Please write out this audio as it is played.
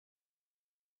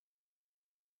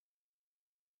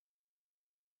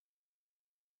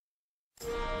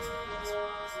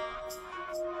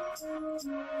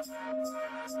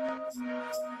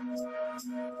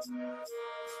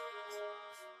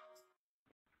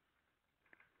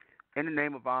In the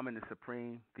name of Amen, the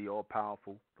Supreme, the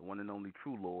All-Powerful, the one and only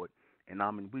true Lord, and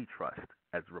Amen we trust,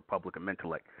 as the Republic of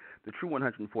Mentellect, the true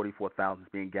 144,000 is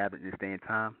being gathered in this day and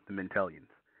time, the Mentellians.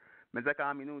 Menzeka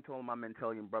Aminu to all my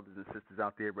Mentellian brothers and sisters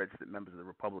out there, registered members of the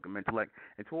Republic of Mentellect,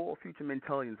 and to all future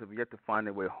Mentellians who have yet to find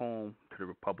their way home to the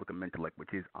Republic of Mentellect,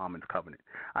 which is Ahmen'S covenant.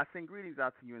 I send greetings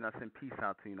out to you, and I send peace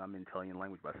out to you in our Mentellian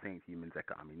language by saying to you,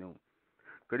 Menzeka Aminu.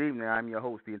 Good evening. I'm your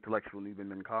host, the intellectual Nuben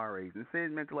Menkares. And saying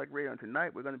Mentellect Radio, and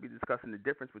tonight we're going to be discussing the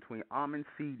difference between Ahmen's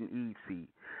seed and Eve's seed.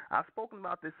 I've spoken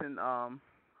about this in a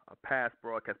past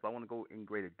broadcast, but I want to go in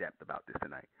greater depth about this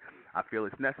tonight. I feel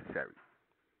it's necessary,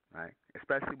 right?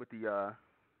 Especially with the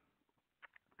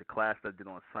class that I did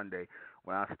on Sunday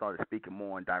when I started speaking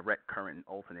more on direct current and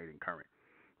alternating current,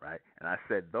 right? And I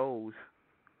said those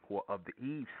who are of the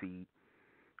Eve seed,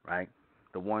 right,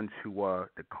 the ones who are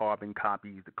the carbon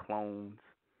copies, the clones,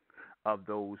 of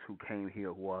those who came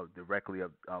here who are directly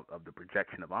of the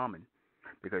projection of Amen,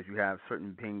 because you have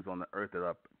certain beings on the earth that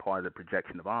are part of the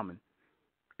projection of Amen,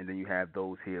 and then you have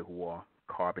those here who are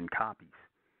carbon copies,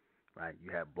 right?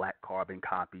 You have black carbon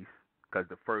copies, because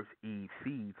the first Eve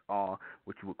seeds are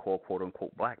what you would call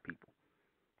quote-unquote black people,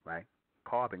 right?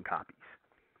 Carbon copies,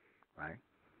 right?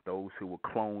 Those who were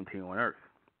cloned here on earth.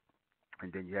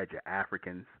 And then you had your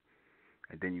Africans,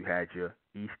 and then you had your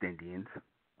East Indians,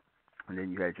 and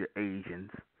then you had your Asians,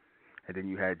 and then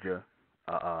you had your,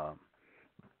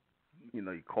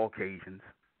 your Caucasians,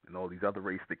 and all these other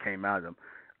races that came out of them,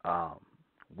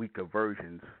 weaker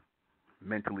versions,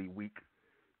 mentally weak,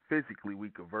 physically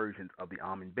weaker versions of the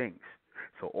Amen beings.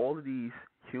 So all of these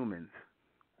humans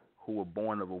who were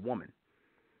born of a woman,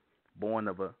 born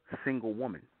of a single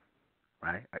woman,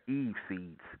 right, are Eve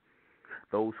seeds.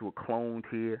 Those who were cloned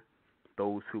here,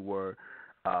 those who were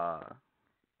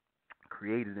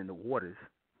created in the waters,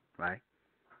 right?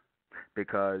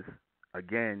 Because,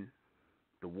 again,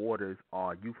 the waters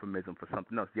are euphemism for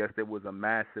something else. Yes, there was a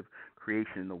massive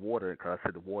creation in the water, because I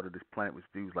said the water of this planet was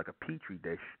used like a petri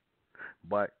dish,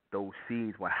 but those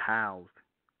seeds were housed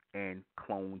in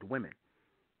cloned women.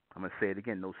 I'm going to say it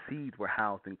again. Those seeds were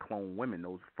housed in cloned women.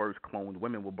 Those first cloned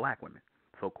women were black women,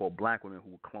 so-called black women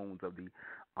who were clones of the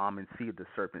almond seed, the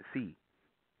serpent seed.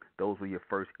 Those were your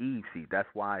first Eve seed. That's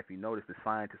why, if you notice, the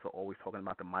scientists are always talking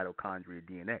about the mitochondria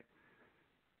DNA.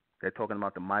 They're talking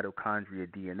about the mitochondria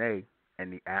DNA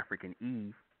and the African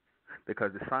Eve,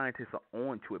 because the scientists are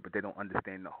on to it, but they don't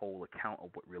understand the whole account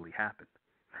of what really happened.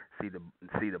 See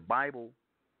the Bible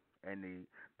and the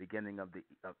beginning of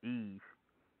Eve,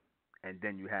 and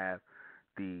then you have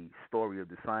the story of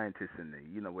the scientists and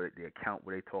the account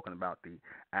where they're talking about the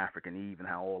African Eve and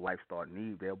how all life started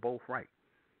in Eve. They're both right.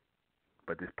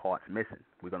 But this part's missing.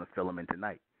 We're going to fill them in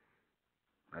tonight.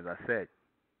 As I said,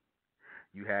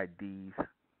 you had these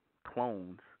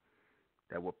clones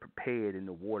that were prepared in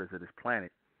the waters of this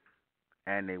planet,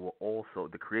 and they were also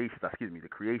the creations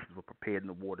were prepared in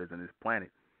the waters of this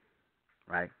planet,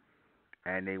 right?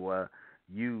 And they were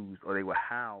used, or they were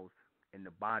housed in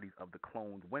the bodies of the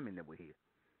cloned women that were here,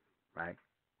 right?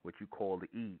 What you call the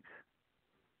Eves.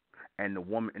 And the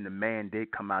woman and the man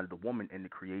did come out of the woman in the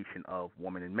creation of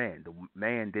woman and man. The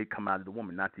man did come out of the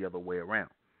woman, not the other way around.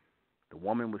 The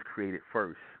woman was created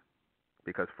first,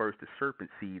 because first the serpent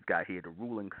seeds got here, the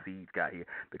ruling seeds got here.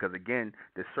 Because again,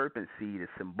 the serpent seed is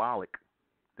symbolic.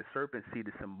 The serpent seed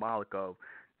is symbolic of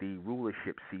the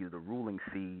rulership seed, or the ruling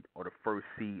seed, or the first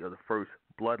seed, or the first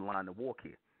bloodline to walk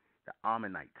here. The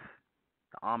Ammonites,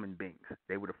 the Amen beings,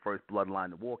 they were the first bloodline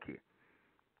to walk here.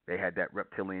 They had that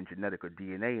reptilian genetic or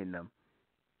DNA in them,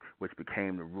 which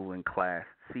became the ruling class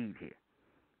seed here.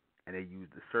 And they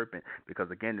used the serpent because,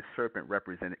 again, the serpent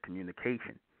represented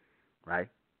communication, right?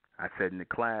 I said in the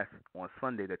class on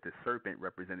Sunday that the serpent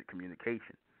represented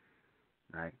communication,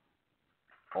 right?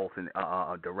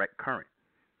 Also, direct current.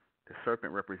 The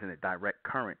serpent represented direct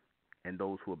current and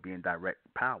those who are being direct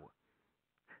power.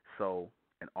 So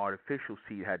an artificial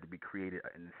seed had to be created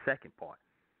in the second part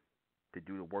to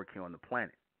do the work here on the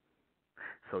planet.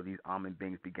 So these Amen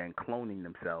beings began cloning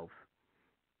themselves,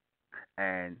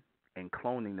 and in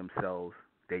cloning themselves,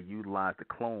 they utilized the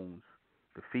clones,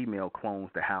 the female clones,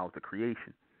 to house the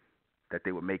creation that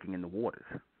they were making in the waters,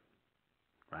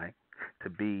 right? To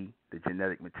be the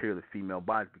genetic material of female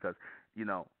bodies, because,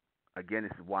 again,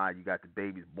 this is why you got the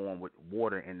babies born with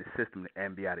water in the system, the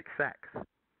amniotic sacs,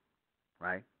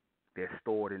 right? They're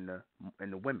stored in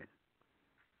the women.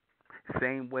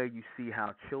 Same way you see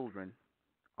how children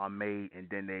are made, and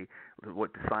then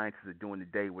what the scientists are doing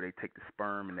today, where they take the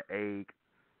sperm and the egg,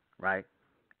 right,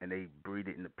 and they breed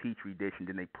it in the petri dish, and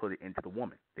then they put it into the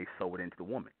woman. They sew it into the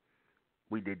woman.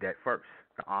 We did that first.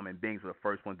 The Amen beings were the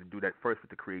first ones to do that first with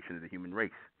the creation of the human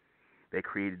race. They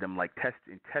created them like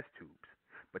in test tubes,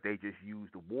 but they just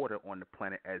used the water on the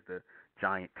planet as the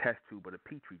giant test tube or the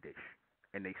petri dish,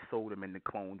 and they sewed them into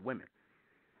cloned women,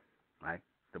 right?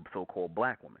 The so-called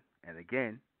black woman. And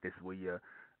again, this is where your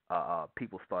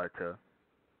people started to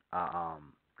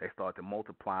they started to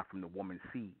multiply from the woman's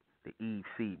seed, the Eve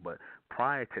seed. But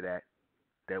prior to that,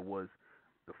 there was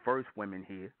the first women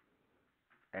here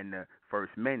and the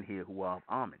first men here who are of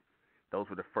Amen. Those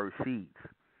were the first seeds,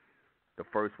 the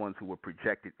first ones who were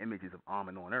projected images of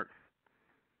Amen on earth,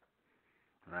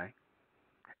 right?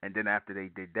 And then after they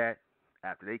did that,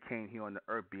 after they came here on the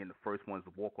earth, being the first ones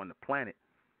to walk on the planet,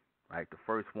 right, the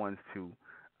first ones to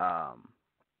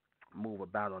move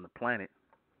about on the planet,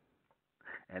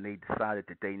 and they decided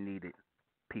that they needed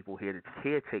people here to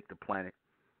caretake the planet.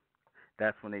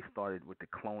 That's when they started with the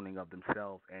cloning of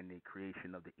themselves and the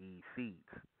creation of the Eve seeds,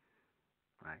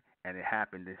 right? And it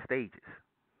happened in stages.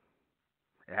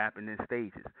 It happened in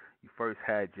stages. You first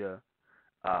had your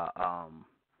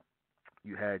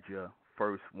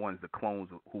first ones, the clones,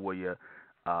 who were your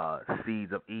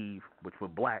seeds of Eve, which were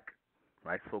black,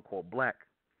 right, so-called black.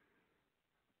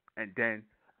 And then,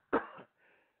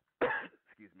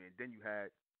 excuse me, and then you had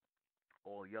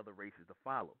all the other races to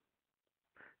follow.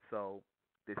 So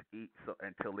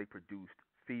until they produced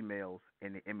females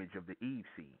in the image of the Eve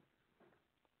seed,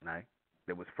 right?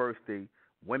 There was first the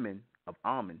women of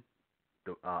Amen,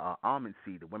 the Amen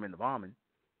seed, the women of Amen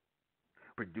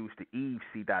produced the Eve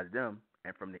seed out of them,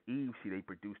 and from the Eve seed they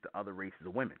produced the other races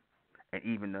of women, and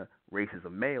even the races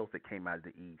of males that came out of the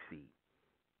Eve seed.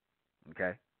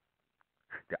 Okay?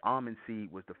 The Amen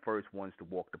seed was the first ones to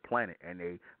walk the planet, and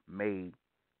they made,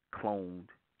 cloned,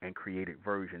 and created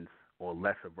versions or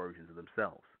lesser versions of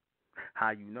themselves.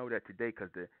 How you know that today? Because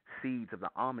the seeds of the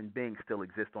Amen beings still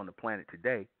exist on the planet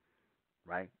today,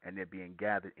 right? And they're being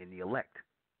gathered in the elect.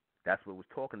 That's what it was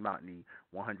talking about in the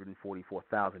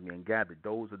 144,000 being gathered.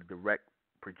 Those are the direct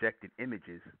projected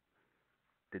images,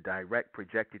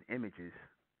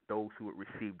 those who would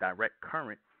receive direct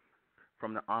current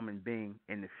from the Amen being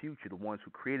in the future, the ones who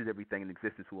created everything in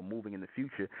existence, who are moving in the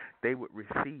future. They would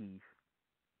receive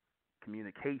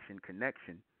communication,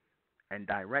 connection, and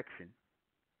direction,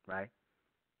 right,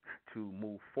 to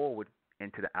move forward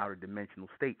into the outer dimensional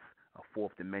states, a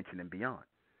fourth dimension and beyond.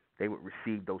 They would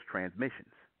receive those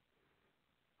transmissions,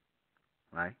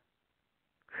 right?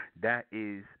 That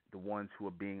is the ones who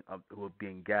are being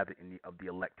gathered of the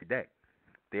elect today.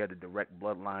 They are the direct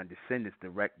bloodline descendants, the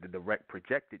direct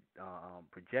projected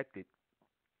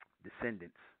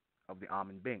descendants of the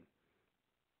Amen being.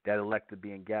 That elect are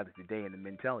being gathered today in the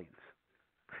MENTELLECT.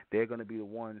 They're going to be the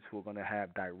ones who are going to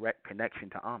have direct connection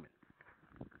to Amen.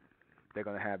 They're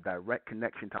going to have direct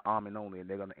connection to Amen only, and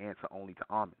they're going to answer only to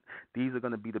Amen. These are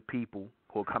going to be the people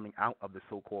who are coming out of the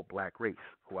so-called black race,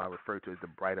 who I refer to as the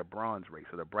brighter bronze race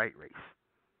or the bright race.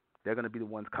 They're going to be the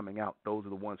ones coming out. Those are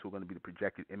the ones who are going to be the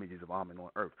projected images of Amen on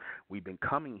earth. We've been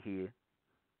coming here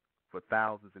for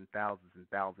thousands and thousands and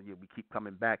thousands of years. We keep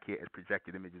coming back here as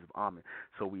projected images of Amen.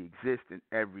 So we exist in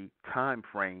every time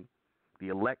frame. The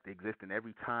elect exist in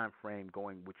every time frame,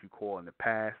 going what you call in the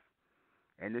past,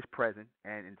 and this present,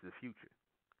 and into the future.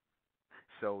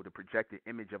 So the projected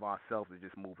image of ourselves is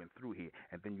just moving through here.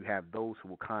 And then you have those who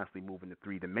will constantly move in the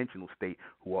three-dimensional state,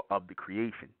 who are of the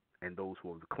creation, and those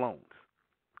who are the clones.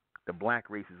 The black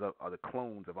races are the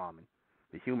clones of Amen.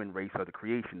 The human race are the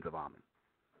creations of Amen.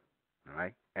 All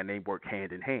right? And they work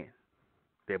hand in hand.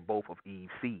 They're both of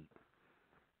Eve's seed.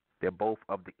 They're both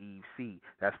of the Eve seed.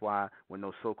 That's why when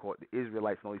those so-called the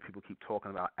Israelites and all these people keep talking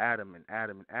about Adam and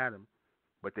Adam and Adam,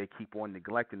 but they keep on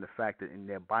neglecting the fact that in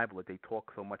their Bible that they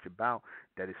talk so much about,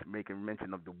 that it's making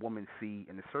mention of the woman's seed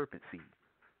and the serpent seed.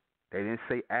 They didn't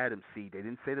say Adam's seed. They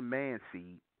didn't say the man's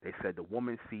seed. They said the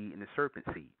woman's seed and the serpent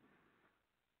seed.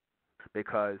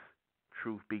 Because,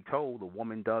 truth be told, the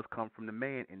woman does come from the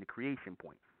man in the creation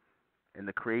point. In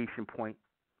the creation point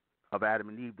of Adam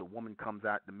and Eve, the man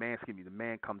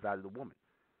comes out of the woman.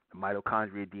 The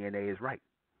mitochondrial DNA is right.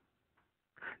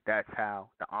 That's how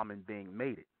the Amen being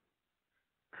made it.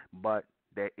 But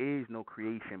there is no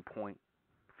creation point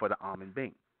for the Amen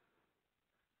being.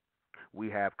 We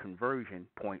have conversion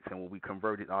points, and when we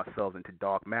converted ourselves into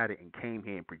dark matter and came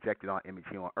here and projected our image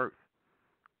here on earth.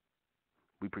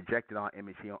 We projected our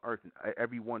image here on earth, and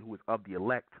everyone who is of the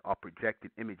elect are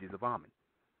projected images of Amen.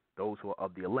 Those who are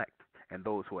of the elect. And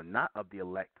those who are not of the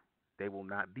elect, they will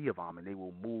not be of Amen. They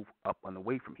will move up and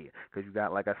away from here. Because you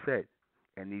got, like I said,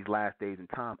 in these last days and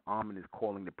time, Amen is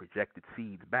calling the projected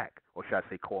seeds back, or should I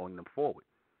say calling them forward.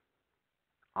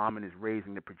 Amen is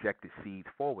raising the projected seeds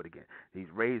forward again. He's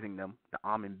raising them, the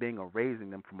Amen being are raising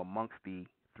them from amongst the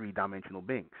three-dimensional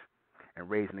beings and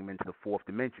raising them into the fourth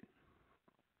dimension.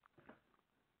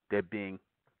 They're being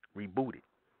rebooted.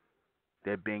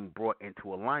 They're being brought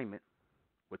into alignment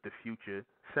with the future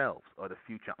selves or the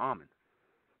future Amen.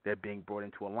 They're being brought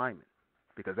into alignment.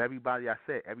 Because everybody, I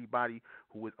said, everybody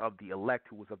who was of the elect,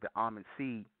 who was of the Amen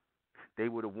seed, they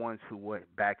were the ones who were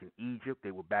back in Egypt.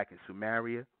 They were back in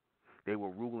Sumeria. They were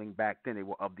ruling back then. They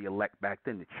were of the elect back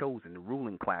then, the chosen, the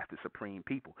ruling class, the supreme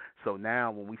people. So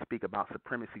now when we speak about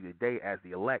supremacy today as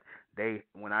the elect,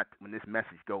 when this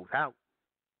message goes out,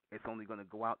 it's only going to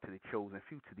go out to the chosen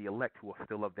few, to the elect who are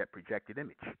still of that projected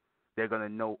image. They're going to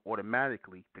know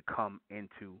automatically to come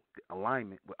into the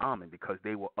alignment with Amen because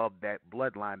they were of that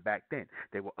bloodline back then.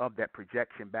 They were of that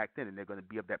projection back then, and they're going to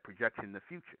be of that projection in the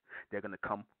future. They're going to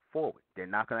come forward. They're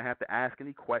not going to have to ask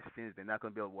any questions. They're not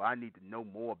going to be like, well, I need to know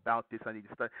more about this. I need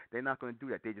to study. They're not going to do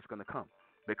that. They're just going to come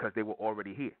because they were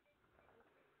already here.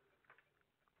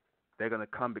 They're going to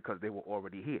come because they were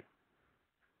already here.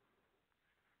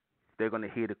 They're going to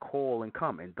hear the call and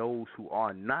come. And those who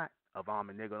are not of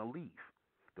Amen, they're going to leave.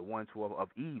 The ones who are of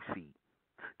Eve's seed,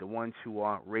 the ones who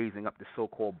are raising up the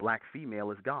so-called black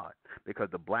female as God, because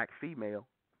the black female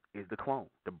is the clone.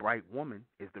 The bright woman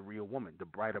is the real woman. The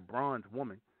brighter bronze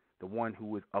woman, the one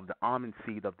who is of the almond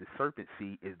seed, of the serpent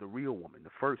seed, is the real woman, the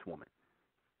first woman.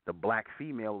 The black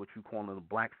female, what you call the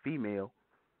black female,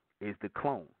 is the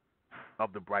clone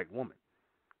of the bright woman.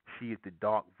 She is the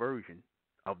dark version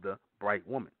of the bright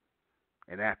woman.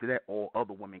 And after that, all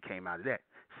other women came out of that.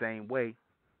 Same way,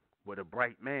 with a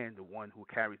bright man, the one who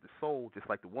carries the soul, just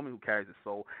like the woman who carries the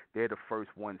soul, they're the first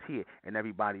ones here. And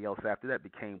everybody else after that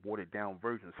became watered down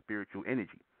versions of spiritual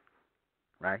energy,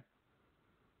 right?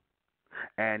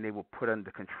 And they were put under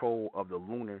control of the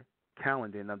lunar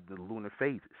calendar and of the lunar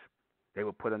phases. They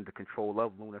were put under control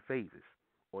of lunar phases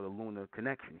or the lunar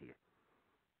connection here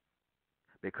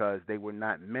because they were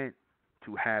not meant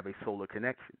to have a solar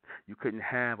connection. You couldn't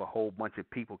have a whole bunch of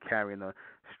people carrying a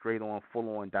straight-on,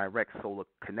 full-on, direct solar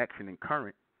connection and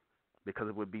current because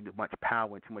it would be too much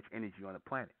power and too much energy on the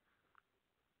planet.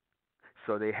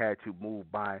 So they had to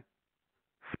move by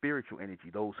spiritual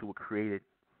energy. Those who were created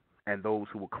and those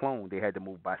who were cloned, they had to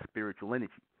move by spiritual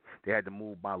energy. They had to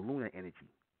move by lunar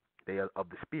energy. They are of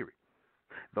the spirit.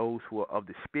 Those who are of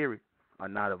the spirit are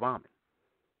not of Amen.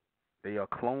 They are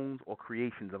clones or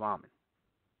creations of Amen.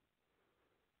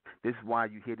 This is why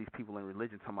you hear these people in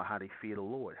religion talking about how they fear the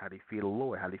Lord, how they fear the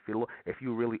Lord, how they fear the Lord. If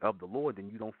you're really of the Lord, then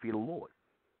you don't fear the Lord.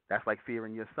 That's like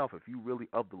fearing yourself. If you're really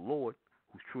of the Lord,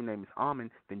 whose true name is Amen,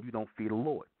 then you don't fear the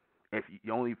Lord. If you,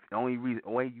 the only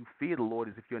way you fear the Lord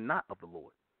is if you're not of the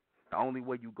Lord. The only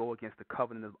way you go against the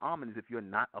covenant of Amen is if you're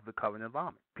not of the covenant of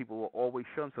Amen. People will always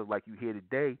show themselves, like you hear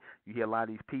today, you hear a lot of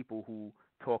these people who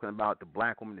talking about the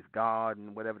black woman is God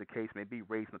and whatever the case may be,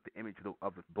 raising up the image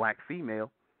of the black female.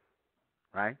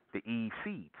 Right? The Eve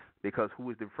seeds. Because who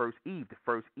is the first Eve? The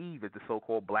first Eve is the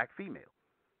so-called black female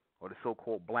or the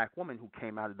so-called black woman who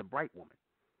came out of the bright woman.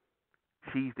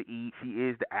 She's the Eve. She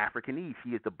is the African Eve.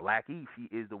 She is the black Eve.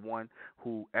 She is the one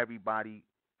who everybody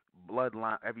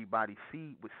bloodline, everybody's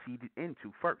seed was seeded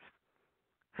into first.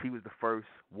 She was the first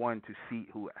one to see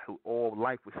who all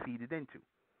life was seeded into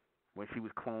when she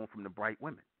was cloned from the bright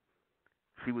women.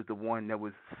 She was the one that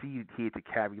was seeded here to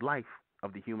carry life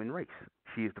of the human race.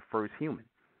 She is the first human.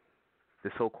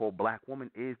 The so-called black woman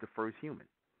is the first human.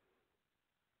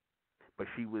 But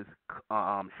she was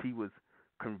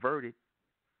converted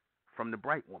from the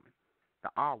bright woman, the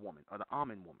Ah woman, or the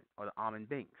Amen woman, or the Amen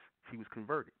beings. She was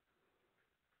converted.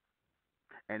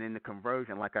 And in the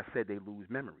conversion, like I said, they lose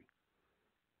memory.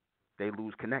 They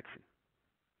lose connection.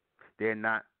 They're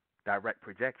not direct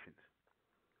projections.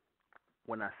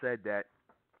 When I said that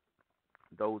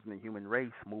those in the human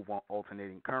race move on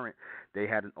alternating current, they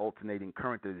had an alternating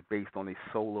current that is based on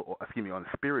on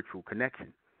a spiritual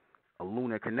connection, a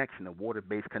lunar connection, a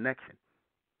water-based connection.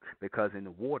 Because in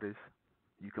the waters,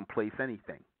 you can place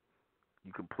anything.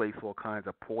 You can place all kinds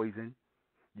of poison.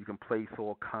 You can place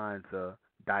all kinds of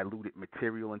diluted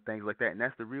material and things like that. And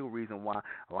that's the real reason why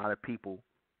a lot of people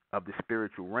of the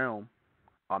spiritual realm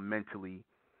are mentally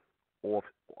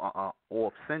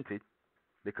off-centered,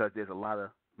 because there's a lot of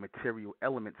material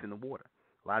elements in the water,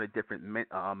 a lot of different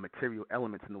material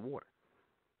elements in the water,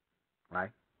 right?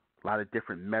 A lot of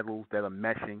different metals that are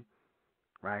meshing,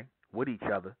 right, with each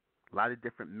other. A lot of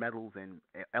different metals and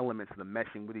elements that are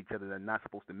meshing with each other that are not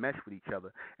supposed to mesh with each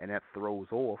other, and that throws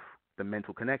off the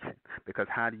mental connection. Because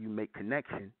how do you make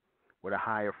connection with a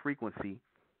higher frequency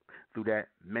through that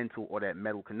mental or that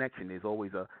metal connection? There's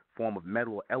always a form of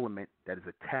metal element that is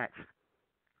attached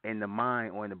in the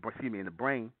mind or in the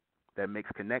brain that makes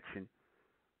connection.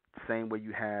 Same way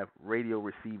you have radio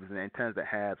receivers and antennas that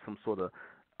have some sort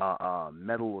of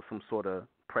metal or some sort of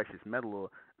precious metal or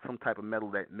some type of metal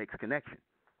that makes connection.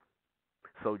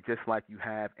 So just like you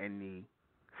have in the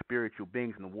spiritual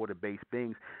beings and the water-based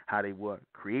beings, how they were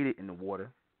created in the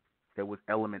water, there was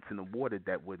elements in the water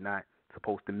that were not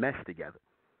supposed to mesh together.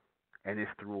 And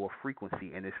it's through a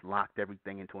frequency, and it's locked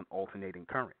everything into an alternating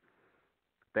current.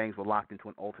 Things were locked into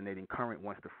an alternating current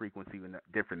once the frequency and the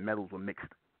different metals were mixed,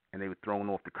 and they were thrown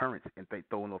off the currents and they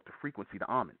thrown off the frequency, the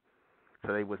Amen.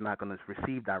 So they was not going to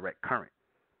receive direct current.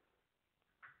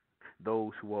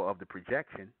 Those who are of the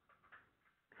projection,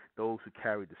 those who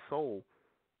carry the soul,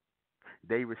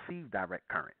 they receive direct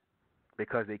current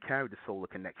because they carry the solar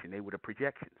connection. They were the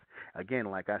projections. Again,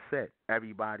 like I said,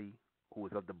 everybody who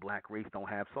is of the black race don't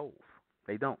have souls.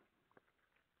 They don't.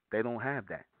 They don't have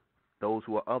that. Those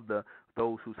who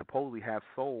supposedly have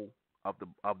soul of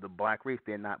the black race,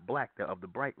 they're not black. They're of the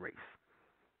bright race.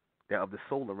 They're of the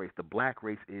solar race. The black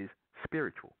race is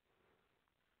spiritual.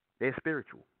 They're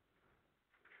spiritual.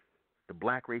 The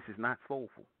black race is not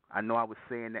soulful. I know I was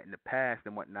saying that in the past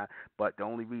and whatnot, but the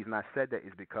only reason I said that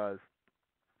is because,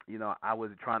 I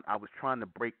was trying to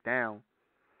break down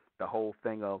the whole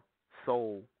thing of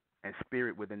soul and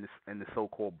spirit within in the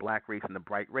so-called black race and the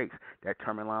bright race. That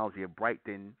terminology of bright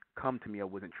didn't come to me or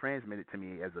wasn't transmitted to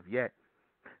me as of yet.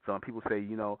 So when people say,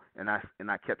 and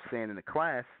I kept saying in the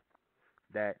class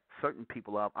that certain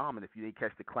people are of Amen. If you didn't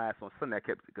catch the class on Sunday,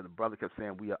 because the brother kept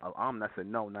saying we are of Amen. I said,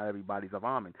 no, not everybody's of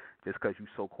Amen. Just because you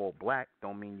so-called black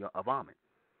don't mean you're of Amen.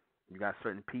 You got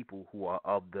certain people who are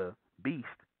of the beast,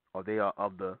 or they are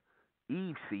of the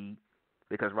Eve seed,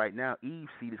 because right now Eve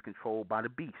seed is controlled by the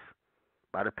beast,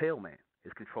 by the pale man.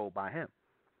 It's controlled by him,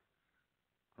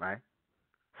 right?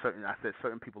 I said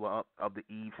certain people are of the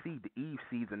Eve seed. The Eve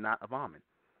seeds are not of Amen,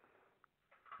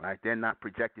 right? They're not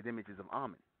projected images of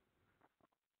Amen.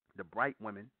 The bright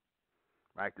women,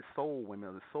 right, the soul women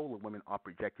or the solar women are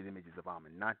projected images of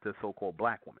Amen, not the so-called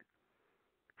black woman.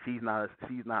 She's not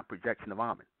a projection of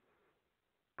Amen.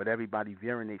 But everybody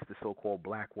variegates the so-called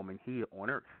black woman here on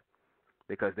earth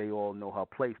because they all know her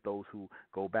place. Those who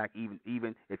go back,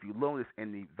 even if you notice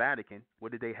in the Vatican,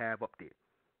 what did they have up there?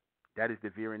 That is the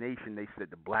variation. They said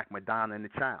the black Madonna and the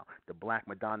child. The black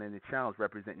Madonna and the child is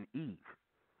representing Eve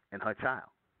and her child.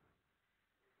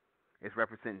 It's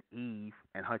representing Eve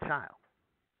and her child.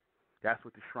 That's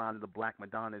what the shrine of the black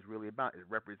Madonna is really about. It's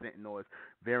representing or it's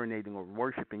variegating or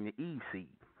worshiping the Eve seed,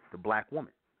 the black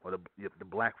woman, or the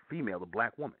black female, the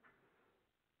black woman,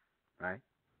 right?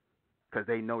 Because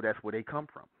they know that's where they come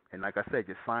from. And like I said,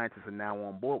 your scientists are now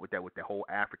on board with that, with the whole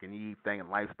African Eve thing and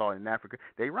lifestyle in Africa.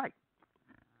 They right.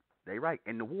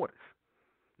 In the waters.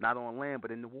 Not on land,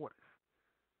 but in the waters.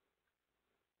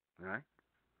 All right?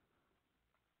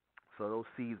 So those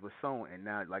seeds were sown, and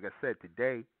now, like I said,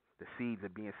 today, the seeds are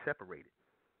being separated.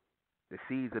 The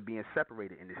seeds are being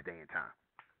separated in this day and time.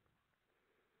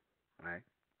 Right?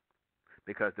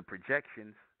 Because the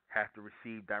projections have to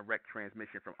receive direct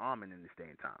transmission from Amen in this day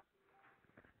and time.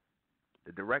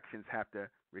 The directions have to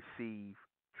receive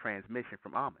transmission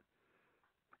from Amen.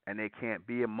 And they can't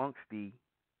be amongst the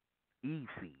Eve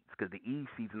seeds, because the Eve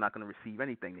seeds are not going to receive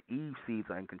anything. The Eve seeds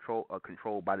are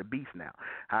controlled by the beast now.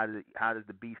 How does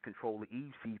the beast control the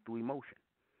Eve seed? Through emotion.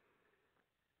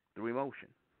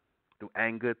 Through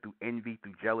anger, through envy,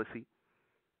 through jealousy.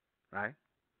 Right?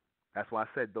 That's why I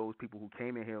said those people who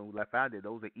came in here and left out there,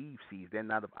 those are Eve seeds. They're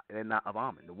not of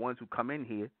Amen. The ones who come in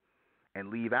here and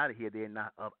leave out of here, they're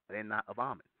not of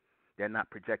Amen. They're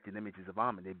not projected images of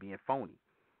Amen. They're being phony.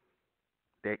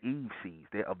 They're Eve seeds.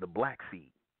 They're of the black seed.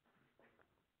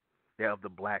 They're of the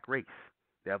black race.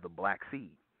 They're of the black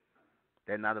seed.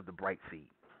 They're not of the bright seed.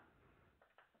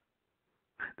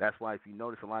 That's why if you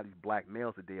notice a lot of these black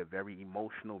males today are very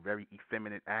emotional, very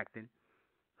effeminate acting,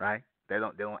 right? They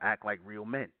don't act like real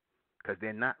men because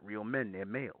they're not real men. They're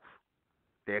males.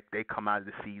 They come out of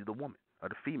the seed of the woman or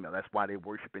the female. That's why they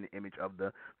worship in the image of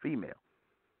the female.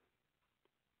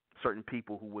 Certain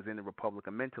people who was in the Republic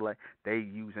of MENTELLECT, they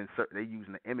using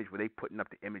the image where they putting up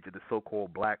the image of the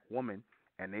so-called black woman.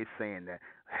 And they're saying that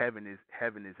heaven is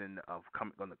going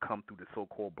to come through the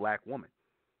so-called black woman.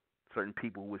 Certain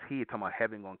people who was here talking about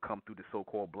heaven going to come through the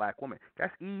so-called black woman.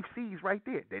 That's Eve seeds right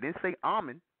there. They didn't say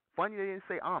Amen. Funny they didn't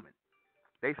say Amen.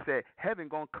 They said heaven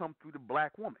going to come through the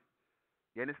black woman.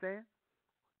 You understand?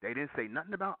 They didn't say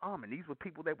nothing about Amen. These were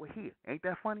people that were here. Ain't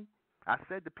that funny? I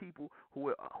said the people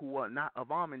who are not of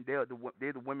Amen, they're the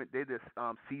women. They're the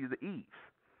seeds of the Eves.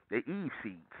 They're Eve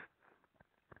seeds.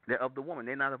 They're of the woman.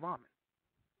 They're not of Amen.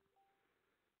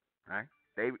 Right?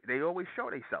 They always show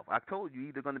themselves. I told you,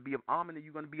 either going to be of Amen or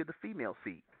you're going to be of the female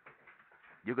seed.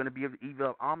 You're going to be of either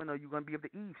of Amen or you're going to be of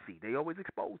the Eve seed. They always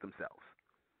expose themselves.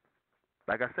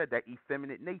 Like I said, that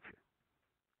effeminate nature.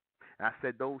 And I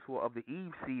said those who are of the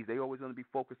Eve seeds, they always going to be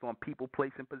focused on people,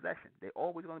 place, and possession. They're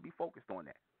always going to be focused on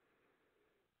that.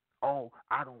 Oh,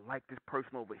 I don't like this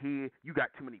person over here. You got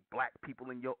too many black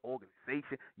people in your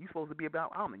organization. You're supposed to be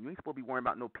about Amen. You ain't supposed to be worrying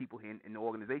about no people here in the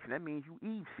organization. That means you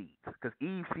Eve seeds. Because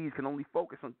Eve seeds can only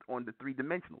focus on the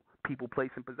three-dimensional, people, place,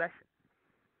 and possession.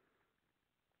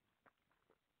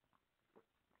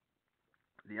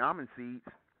 The Amen seeds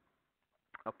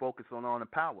are focused on honor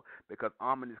and power because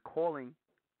Amen is calling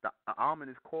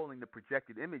the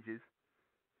projected images,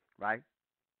 right,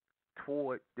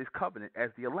 toward this covenant as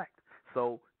the elect.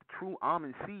 So the true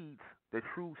Amen seeds, the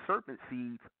true serpent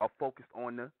seeds, are focused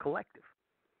on the collective.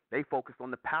 They focused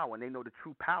on the power, and they know the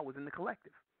true power is in the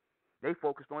collective. They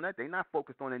focused on that. They're not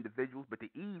focused on individuals, but the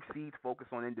Eve seeds focus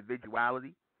on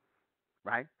individuality,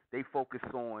 right? They focus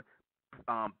on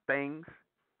things,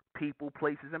 people,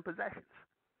 places, and possessions.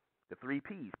 The three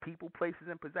P's: people, places,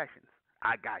 and possessions.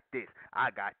 I got this.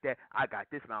 I got that. I got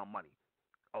this amount of money.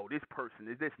 Oh, this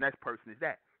person is this, and that person is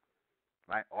that.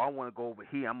 Right? Oh, I want to go over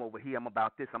here. I'm over here. I'm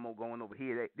about this. I'm going over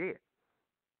here. There.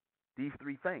 These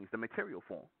three things, the material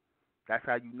form. That's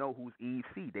how you know who's Eve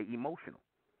seed. They're emotional.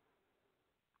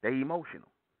 They're emotional.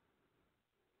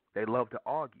 They love to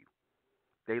argue.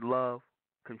 They love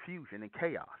confusion and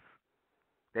chaos.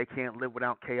 They can't live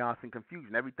without chaos and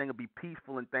confusion. Everything will be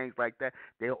peaceful and things like that.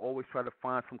 They'll always try to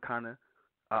find some kind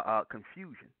of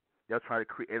confusion. They'll try to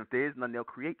create. If there is none, they'll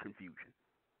create confusion.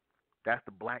 That's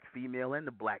the black female and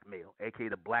the black male, aka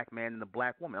the black man and the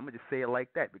black woman. I'm gonna just say it like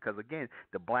that because again,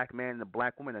 the black man and the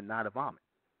black woman are not of Amen.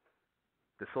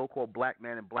 The so-called black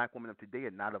man and black woman of today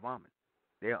are not of Amen.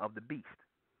 They are of the beast.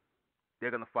 They're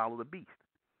gonna follow the beast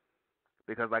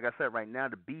because, like I said, right now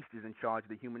the beast is in charge of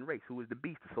the human race. Who is the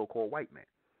beast? The so-called white man,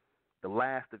 the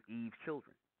last of Eve's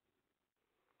children,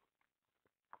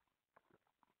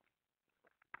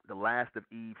 the last of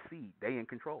Eve's seed. They in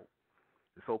control.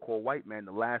 The so-called white man,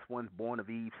 the last ones born of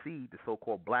Eve's seed, the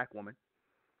so-called black woman,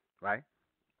 right?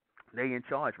 They in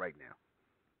charge right now.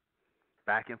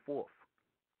 Back and forth.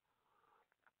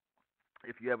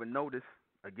 If you ever notice,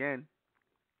 again,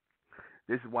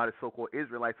 this is why the so-called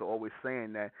Israelites are always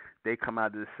saying that they come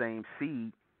out of the same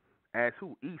seed as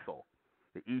who? Esau.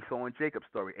 The Esau and Jacob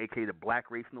story, a.k.a. the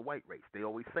black race and the white race. They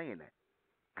always saying that.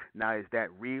 Now, is that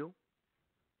real?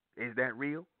 Is that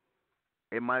real?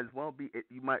 It might as well be.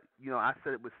 I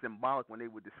said it was symbolic when they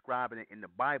were describing it in the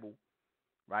Bible,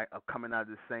 right, of coming out of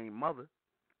the same mother,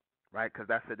 right, because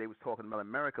I said they was talking about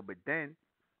America. But then,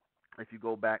 if you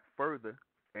go back further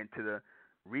into the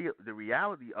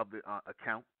reality of the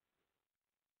account,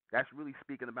 that's really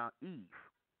speaking about Eve.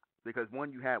 Because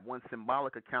you had one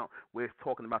symbolic account where it's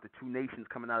talking about the two nations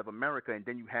coming out of America, and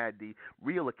then you had the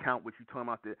real account which you're talking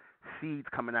about the seeds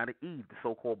coming out of Eve, the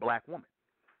so-called black woman.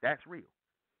 That's real.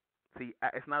 See,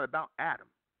 it's not about Adam.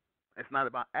 It's not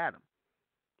about Adam.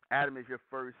 Adam is your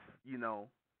first,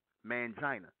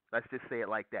 mangina. Let's just say it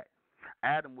like that.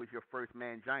 Adam was your first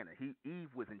mangina. Eve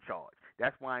was in charge.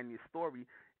 That's why in this story,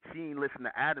 she ain't listen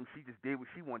to Adam. She just did what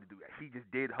she wanted to do. She just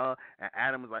did her, and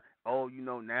Adam was like, oh,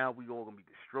 now we all going to be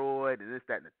destroyed, and this,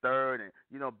 that, and the third. And,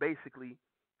 basically,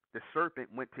 the serpent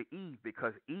went to Eve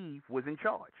because Eve was in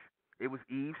charge. It was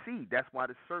Eve's seed. That's why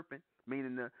the serpent,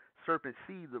 meaning the serpent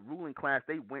seed, the ruling class,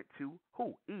 they went to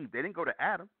who? Eve. They didn't go to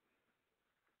Adam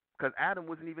because Adam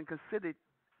wasn't even considered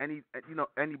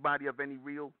anybody of any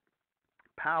real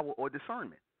power or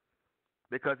discernment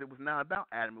because it was not about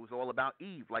Adam. It was all about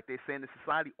Eve. Like they say in the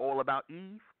society, all about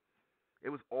Eve. It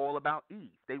was all about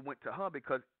Eve. They went to her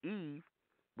because Eve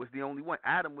was the only one.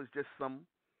 Adam was just some,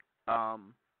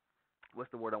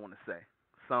 what's the word I want to say?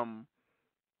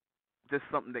 Just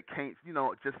something that came,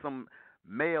 just some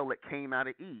male that came out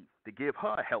of Eve to give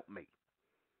her a helpmate.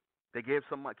 They give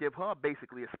her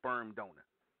basically a sperm donor.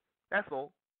 That's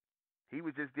all. He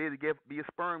was just there to be a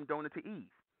sperm donor to Eve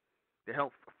to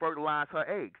help fertilize her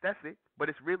eggs. That's it. But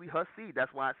it's really her seed.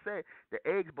 That's why I said the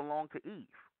eggs belong to Eve.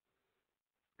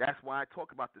 That's why I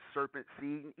talk about the serpent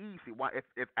seed and Eve seed. Why,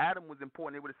 if Adam was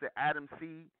important, they would have said Adam's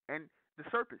seed and the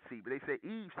serpent seed. But they said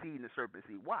Eve's seed and the serpent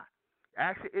seed. Why?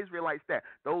 Ask the Israelites that.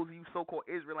 Those of you so-called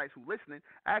Israelites who listening,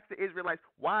 ask the Israelites,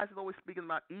 why is it always speaking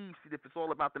about Eve's seed if it's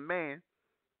all about the man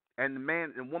and the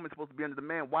man and woman's supposed to be under the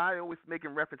man? Why are they always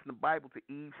making reference in the Bible to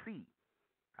Eve's seed?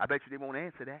 I bet you they won't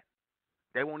answer that.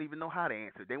 They won't even know how to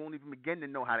answer. They won't even begin to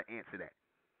know how to answer that.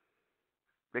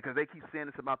 Because they keep saying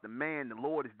it's about the man. The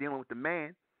Lord is dealing with the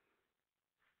man.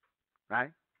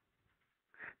 Right?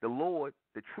 The Lord,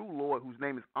 the true Lord, whose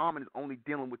name is Amen, is only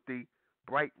dealing with the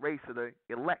bright race of the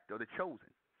elect or the chosen.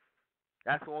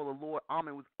 That's all the Lord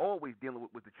Amen was always dealing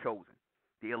with, was the chosen,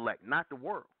 the elect, not the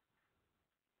world.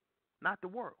 Not the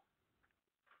world.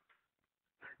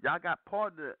 Y'all got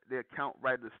part of the account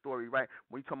right of the story right.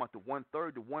 When you're talking about the one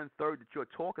third that you're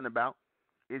talking about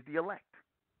is the elect.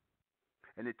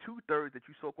 And the 2/3 that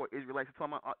you so-called Israelites are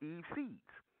talking about are Eve's seeds.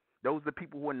 Those are the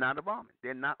people who are not of Amen.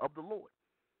 They're not of the Lord.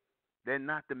 They're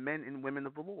not the men and women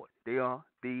of the Lord. They are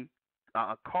the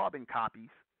carbon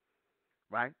copies,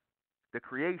 right? The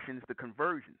creations, the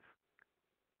conversions,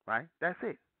 right? That's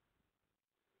it.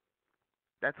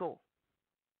 That's all.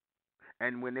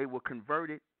 And when they were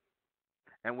converted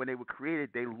and when they were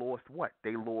created, they lost what?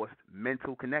 They lost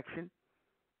mental connection.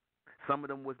 Some of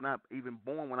them was not even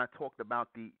born when I talked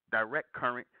about the direct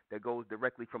current that goes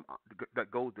directly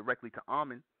to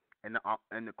Amen and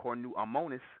the cornu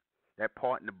ammonis, that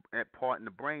part in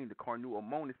the brain, the cornu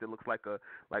ammonis that looks like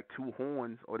two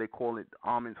horns, or they call it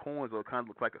Ahmen's horns, or it kind of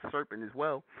looks like a serpent as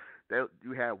well. That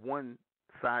you have one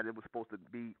side that was supposed to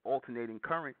be alternating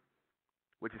current,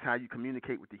 which is how you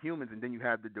communicate with the humans, and then you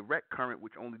have the direct current,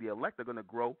 which only the elect are going to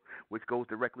grow, which goes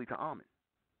directly to Amen.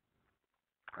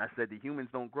 I said the humans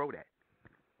don't grow that.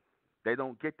 They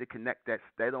don't get to connect that.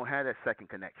 They don't have that second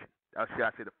connection. Or should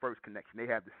I say the first connection? They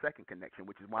have the second connection,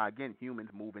 which is why, again, humans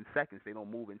move in seconds. They don't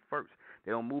move in first.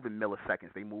 They don't move in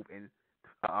milliseconds. They move in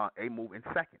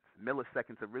seconds.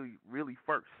 Milliseconds are really, really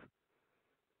first.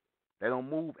 They don't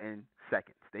move in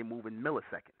seconds. They move in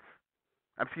milliseconds.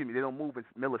 Excuse me. They don't move in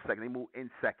milliseconds. They move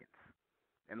in seconds.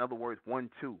 In other words, 1,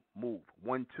 2, move.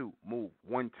 1, 2, move.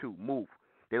 1, 2, move.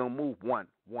 They don't move 1,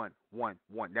 1, 1,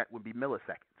 1. That would be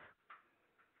milliseconds.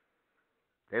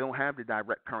 They don't have the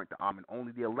direct current to Amen.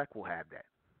 Only the elect will have that.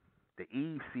 The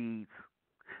Eve seeds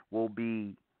will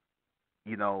be,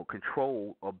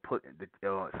 controlled, or put the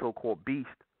so-called beast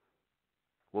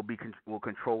will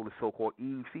control the so-called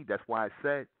Eve seed. That's why I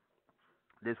said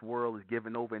this world is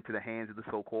given over into the hands of the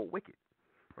so-called wicked.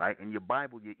 Right? In your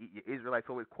Bible, your Israelites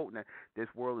always quoting that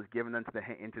this world is given into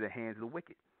the hands of the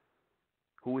wicked.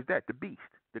 Who is that? The beast,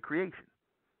 the creation.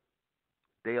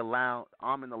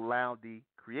 Amen allowed the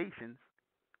creations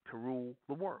to rule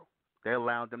the world. They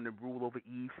allowed them to rule over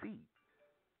Eve's seed.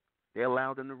 They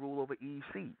allowed them to rule over Eve's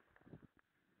seed.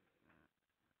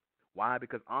 Why?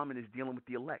 Because Amen is dealing with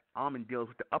the elect. Amen deals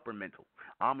with the upper mental.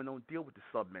 Amen don't deal with the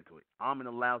submental. Amen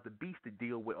allows the beast to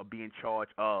deal with or be in charge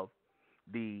of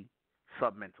the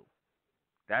submental.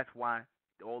 That's why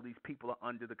all these people are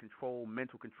under the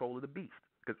mental control of the beast,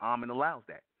 because Amen allows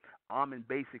that. Amen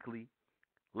basically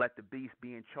let the beast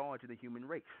be in charge of the human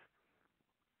race.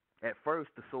 At first,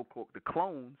 the so-called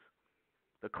clones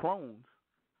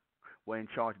were in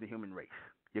charge of the human race.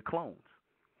 Your clones.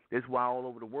 This is why all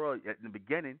over the world, in the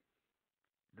beginning,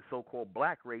 the so-called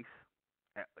black race,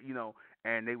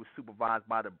 and they were supervised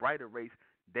by the brighter race.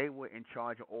 They were in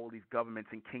charge of all these governments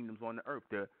and kingdoms on the earth.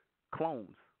 The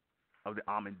clones of the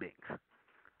Amen beings.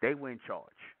 They were in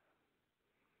charge.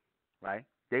 Right?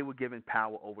 They were given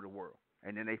power over the world.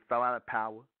 And then they fell out of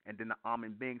power, and then the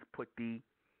Amen beings put the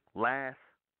last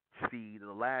seed,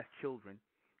 the last children,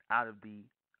 out of the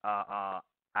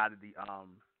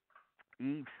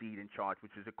Eve seed in charge,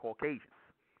 which is the Caucasians.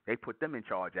 They put them in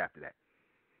charge after that.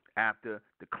 After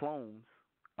the clones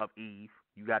of Eve,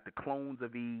 you got the clones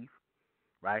of Eve,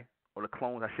 right? Or the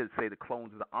clones, I should say, the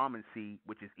clones of the Amen seed,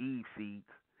 which is Eve seeds.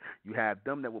 You have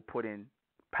them that were put in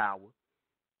power,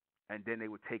 and then they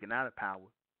were taken out of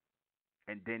power,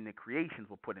 and then the creations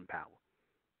were put in power.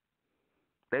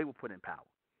 They were put in power.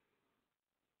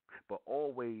 But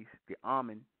always the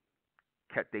Amen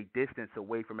kept their distance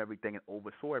away from everything and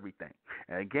oversaw everything.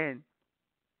 And again,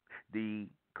 the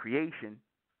creation,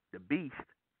 the beast,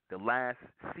 the last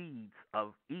seeds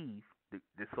of Eve,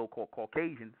 the so-called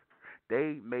Caucasians,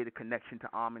 they made a connection to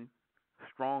Amen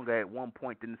stronger at one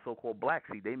point than the so-called black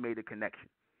seed. They made a connection.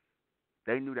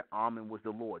 They knew that Amen was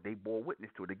the Lord. They bore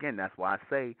witness to it. Again, that's why I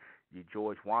say your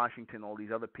George Washington, all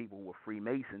these other people who were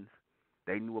Freemasons,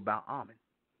 they knew about Amen.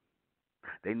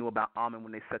 They knew about Amen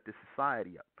when they set this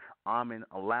society up. Amen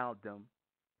allowed them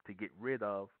to get rid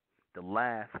of the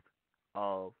last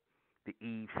of the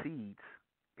Eve seeds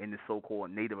in the so-called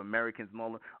Native Americans and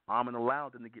all that. Amen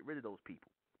allowed them to get rid of those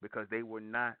people because they were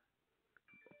not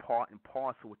part and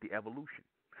parcel with the evolution.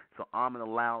 So Amen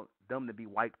allowed them to be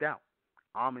wiped out.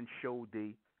 Amen showed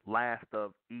the last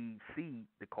of Eve's seed,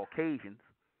 the Caucasians,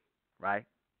 right,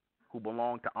 who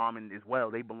belonged to Amen as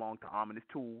well. They belonged to Amen as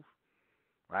tools.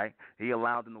 Right? He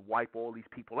allowed them to wipe all these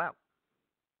people out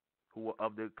who were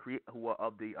of the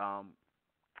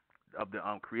the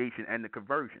creation and the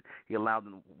conversion. He allowed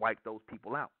them to wipe those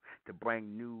people out to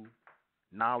bring new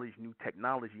knowledge, new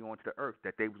technology onto the earth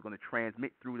that they was going to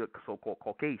transmit through the so-called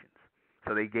Caucasians.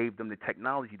 So they gave them the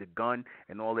technology, the gun,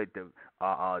 and all that,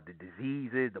 the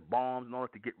diseases, the bombs, and all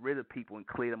that to get rid of people and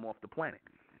clear them off the planet.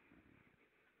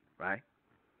 Right?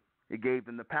 It gave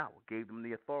them the power, gave them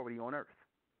the authority on earth.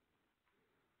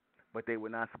 But they were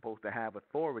not supposed to have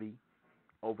authority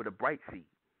over the bright seed.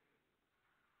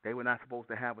 They were not supposed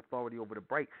to have authority over the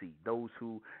bright seed. Those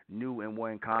who knew and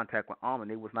were in contact with Ahmen,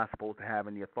 they was not supposed to have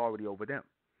any authority over them.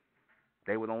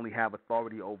 They would only have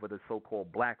authority over the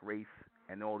so-called black race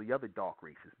and all the other dark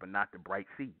races, but not the bright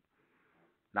seed.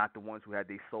 Not the ones who had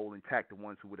their soul intact, the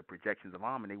ones who were the projections of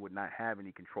Ahmen. They would not have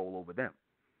any control over them.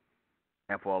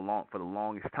 And for the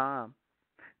longest time,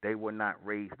 they were not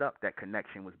raised up. That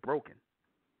connection was broken.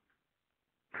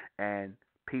 And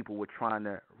people were trying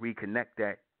to reconnect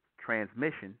that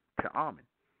transmission to Amen.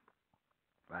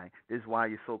 Right? This is why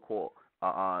your so-called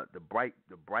the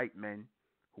bright men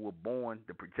who were born,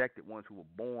 the projected ones who were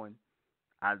born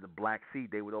out of the black seed,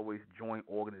 they would always join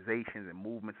organizations and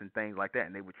movements and things like that,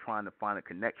 and they were trying to find a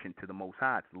connection to the Most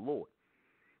High, to the Lord.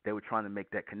 They were trying to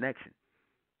make that connection.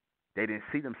 They didn't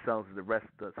see themselves as the rest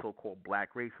of the so-called black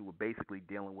race who were basically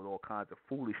dealing with all kinds of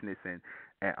foolishness and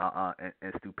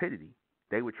stupidity.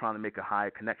 They were trying to make a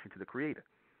higher connection to the Creator.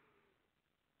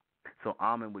 So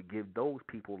Amen would give those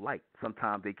people light.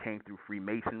 Sometimes they came through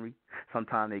Freemasonry.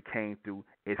 Sometimes they came through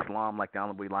Islam, like the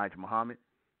Honorable Elijah Muhammad.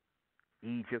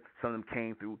 Egypt. Some of them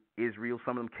came through Israel.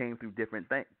 Some of them came through different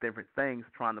things,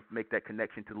 trying to make that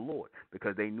connection to the Lord,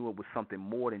 because they knew it was something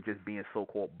more than just being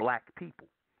so-called black people.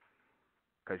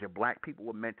 Because your black people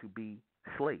were meant to be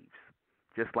slaves,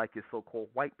 just like your so-called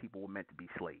white people were meant to be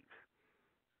slaves.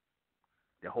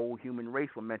 The whole human race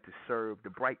were meant to serve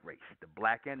the bright race. The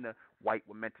black and the white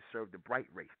were meant to serve the bright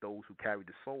race, those who carry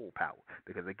the soul power.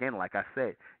 Because again, like I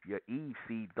said, your Eve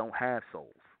seeds don't have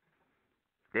souls.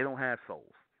 They don't have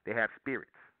souls. They have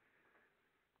spirits.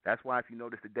 That's why if you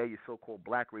notice today, your so-called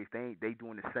black race, they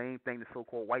doing the same thing the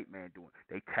so-called white man doing.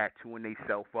 They tattooing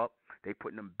themselves up. They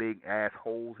putting them big ass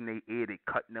holes in their ear. They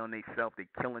cutting on themselves. They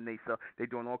killing themselves. They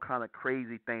doing all kind of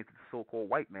crazy things that the so-called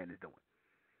white man is doing.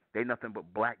 They nothing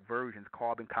but black versions,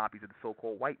 carbon copies of the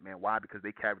so-called white man. Why? Because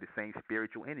they carry the same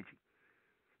spiritual energy.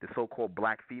 The so-called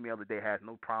black female today has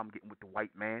no problem getting with the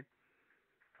white man.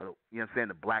 You know what I'm saying?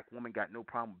 The black woman got no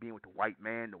problem being with the white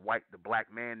man. The black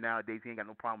man nowadays, he ain't got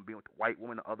no problem being with the white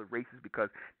woman or other races, because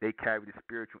they carry the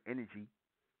spiritual energy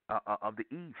of the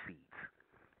Eve seeds.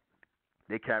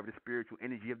 They carry the spiritual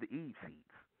energy of the Eve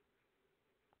seeds.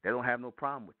 They don't have no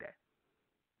problem with that.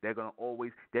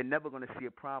 They're never gonna see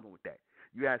a problem with that.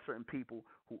 You had certain people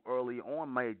who early on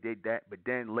might have did that, but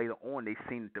then later on they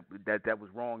seen that was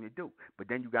wrong to do. But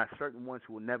then you got certain ones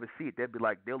who will never see it. They'll be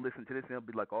like, they'll listen to this and they'll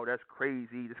be like, oh, that's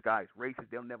crazy. This guy's racist.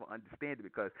 They'll never understand it,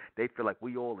 because they feel like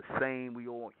we all the same. We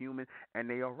all human, and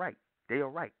they are right. They are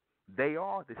right. They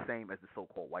are the same as the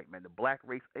so-called white man. The black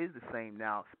race is the same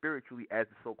now spiritually as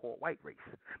the so-called white race,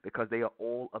 because they are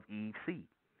all of Eve's seed.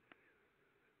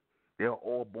 They are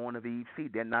all born of Eve's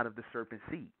seed. They're not of the serpent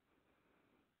seed.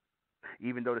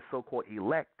 Even though the so-called the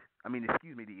elite,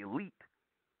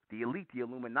 the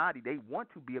Illuminati, they want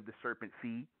to be of the serpent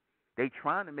seed. They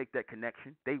trying to make that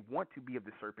connection. They want to be of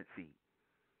the serpent seed.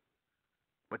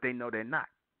 But they know they're not.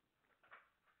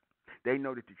 They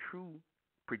know that the true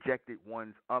projected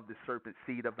ones of the serpent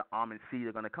seed, of the almond seed,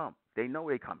 are going to come. They know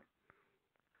they're coming.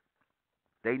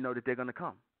 They know that they're going to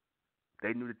come.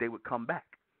 They knew that they would come back.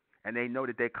 And they know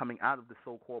that they're coming out of the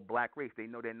so-called black race. They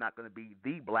know they're not going to be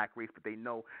the black race, but they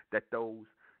know that those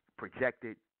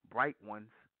projected bright ones,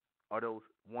 or those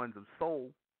ones of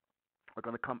soul, are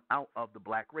going to come out of the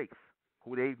black race,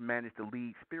 who they've managed to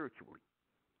lead spiritually.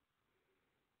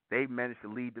 They've managed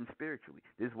to lead them spiritually.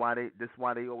 This is why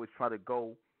they always try to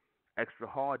go extra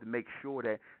hard to make sure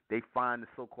that they find the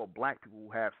so-called black people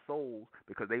who have souls,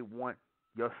 because they want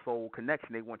your soul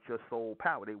connection. They want your soul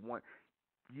power. They want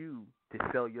you to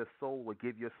sell your soul or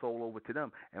give your soul over to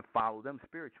them and follow them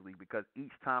spiritually, because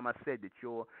each time I said that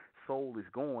your soul is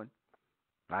gone,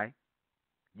 right,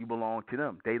 you belong to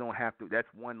them. They don't have to. That's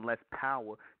one less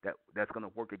power that's going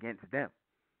to work against them.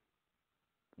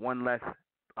 One less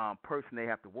person they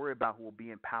have to worry about who will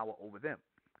be in power over them,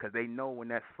 because they know when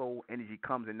that soul energy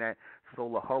comes and that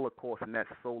solar holocaust and that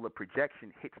solar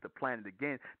projection hits the planet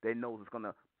again, they know it's going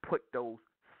to put those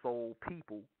soul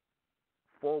people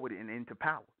forward and into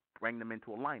power, bring them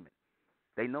into alignment.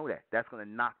 They know that. That's going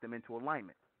to knock them into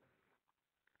alignment.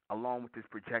 Along with this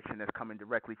projection that's coming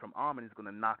directly from Ahmen, is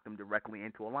going to knock them directly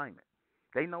into alignment.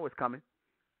 They know it's coming.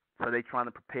 So they trying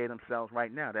to prepare themselves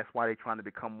right now. That's why they trying to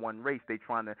become one race. They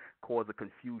trying to cause a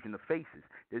confusion of faces.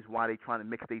 This is why they trying to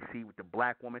mix their seed with the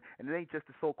black woman. And it ain't just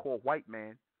the so-called white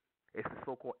man. It's the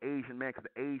so-called Asian man, because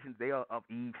the Asians, they are of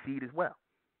Eve seed as well.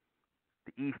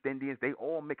 The East Indians, they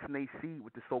all mixing their seed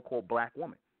with the so-called black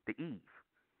woman, the Eve.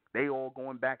 They all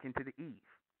going back into the Eve.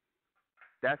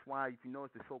 That's why, if you notice,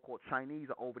 the so-called Chinese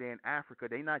are over there in Africa.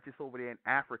 They not just over there in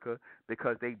Africa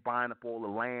because they buying up all the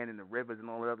land and the rivers and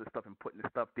all that other stuff and putting the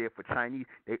stuff there for Chinese.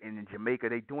 And in Jamaica,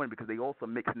 they doing it because they also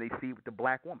mixing their seed with the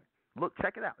black woman. Look,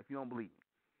 check it out if you don't believe me.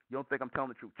 You don't think I'm telling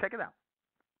the truth. Check it out.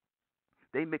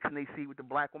 They mixing their seed with the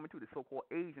black woman too. The so-called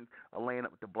Asians are laying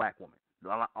up with the black woman.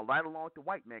 Right along with the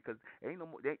white man, because ain't no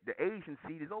more, the Asian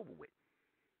seed is over with.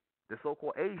 The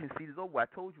so-called Asian seed is over. I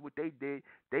told you what they did.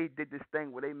 They did this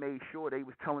thing where they made sure they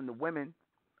was telling the women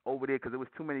over there, because there was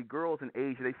too many girls in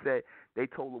Asia. They said they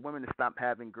told the women to stop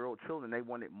having girl children. They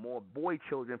wanted more boy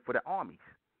children for the armies,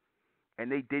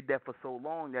 and they did that for so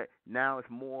long that now it's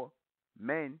more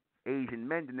men, Asian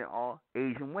men, than there are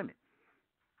Asian women.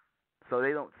 So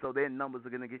they don't. So their numbers are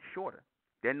going to get shorter.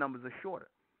 Their numbers are shorter.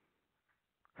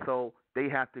 So they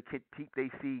have to keep their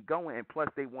seed going, and plus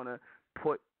they want to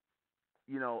put,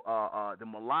 the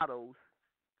mulattoes,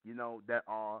 that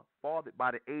are fathered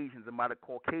by the Asians and by the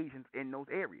Caucasians in those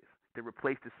areas to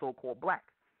replace the so-called black.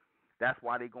 That's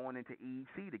why they're going into Eve's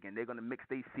seed again. They're going to mix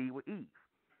their seed with Eve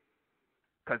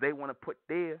because they want to put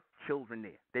their children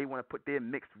there. They want to put their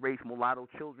mixed race mulatto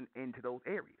children into those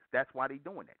areas. That's why they're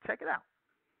doing that. Check it out.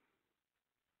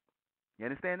 You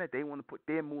understand that? They want to put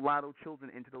their mulatto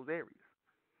children into those areas.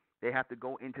 They have to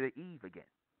go into the Eve again.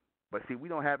 But see, we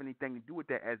don't have anything to do with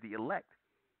that as the elect.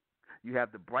 You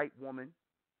have the bright woman,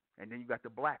 and then you got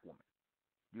the black woman.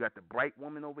 You got the bright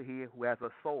woman over here who has a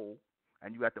soul,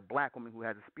 and you got the black woman who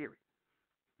has a spirit.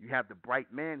 You have the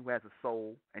bright man who has a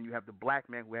soul, and you have the black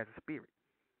man who has a spirit.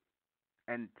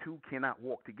 And two cannot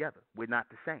walk together. We're not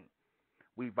the same.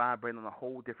 We vibrate on a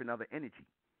whole different other energy.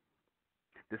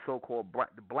 The so-called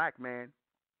the black man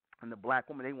and the black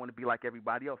woman, they want to be like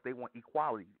everybody else. They want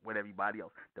equality with everybody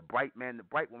else. The bright man, the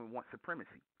bright woman want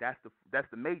supremacy. That's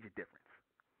the major difference.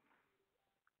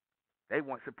 They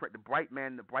want the bright man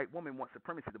and the bright woman want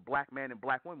supremacy. The black man and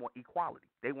black woman want equality.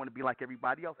 They want to be like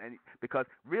everybody else, and because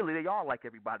really they are like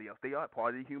everybody else. They are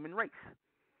part of the human race.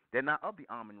 They're not of the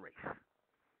Ahmen's race.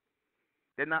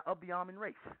 They're not of the Ahmen's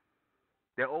race.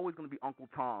 They're always going to be Uncle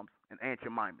Toms and Aunt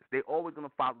Jemimas. They're always going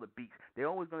to follow the beats. They're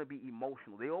always going to be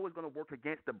emotional. They're always going to work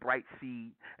against the bright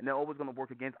seed, and they're always going to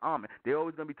work against Ahmed. They're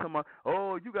always going to be talking about,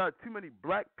 oh, you got too many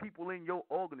black people in your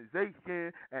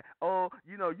organization, and oh,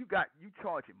 you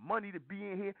charging money to be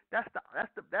in here. That's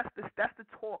the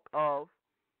talk of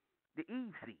the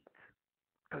Eve seeds,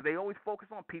 because they always focus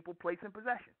on people, place, and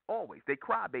possession. Always, they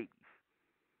cry babies.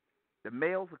 The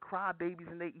males are cry babies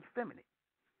and they effeminate.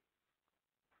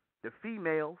 The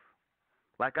females,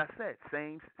 like I said,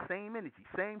 same energy,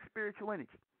 same spiritual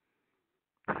energy,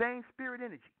 same spirit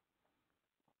energy.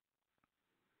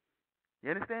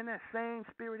 You understand that? Same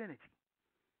spirit energy.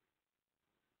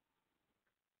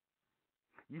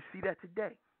 You see that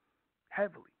today,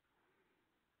 heavily.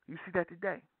 You see that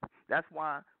today. That's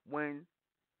why when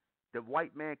the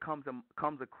white man comes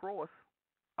across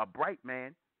a bright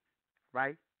man,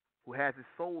 right, who has his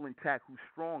soul intact, who's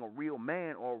strong, a real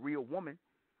man or a real woman,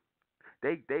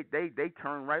 They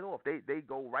turn right off. They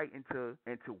go right into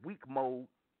weak mode.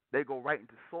 They go right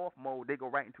into soft mode. They go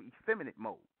right into effeminate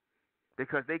mode,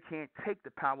 because they can't take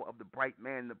the power of the bright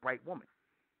man and the bright woman.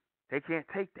 They can't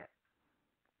take that.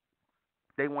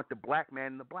 They want the black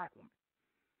man and the black woman.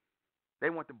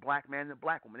 They want the black man and the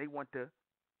black woman. They want the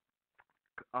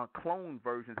clone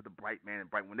versions of the bright man and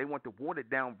bright woman. They want the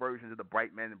watered down versions of the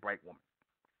bright man and bright woman.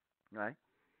 Right?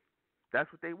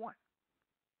 That's what they want.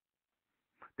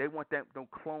 They want them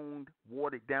cloned,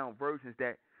 watered down versions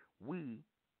that we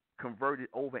converted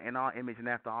over in our image and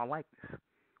after our likeness.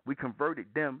 We converted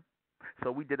them,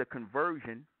 so we did a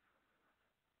conversion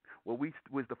where we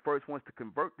was the first ones to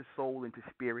convert the soul into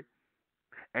spirit,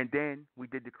 and then we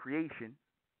did the creation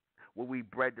where we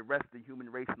bred the rest of the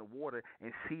human race in the water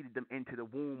and seeded them into the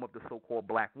womb of the so-called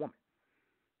black woman.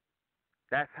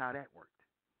 That's how that worked.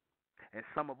 And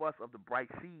some of us of the bright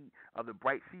seed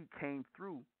came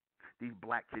through these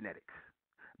black genetics,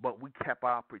 but we kept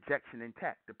our projection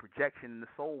intact. The projection in the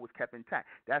soul was kept intact.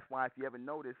 That's why, if you ever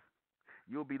notice,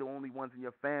 you'll be the only ones in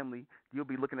your family. You'll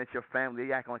be looking at your family,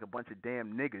 they acting like a bunch of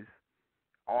damn niggas,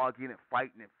 arguing and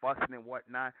fighting and fussing and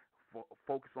whatnot,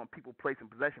 focus on people, place,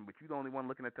 and possession. But you're the only one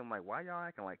looking at them like, why y'all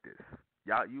acting like this?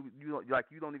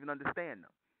 You don't even understand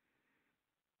them.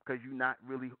 because you're not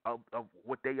really of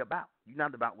what they about. You're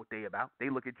not about what they about. They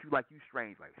look at you like you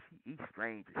strange, like he's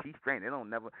strange or she's strange. They don't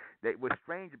never. What's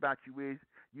strange about you is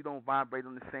you don't vibrate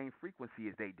on the same frequency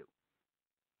as they do.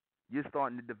 You're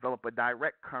starting to develop a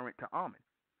direct current to Ahmed,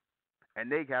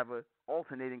 and they have a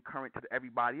alternating current to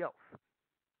everybody else.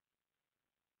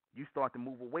 You start to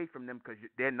move away from them because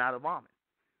they're not of Ahmed,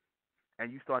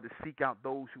 and you start to seek out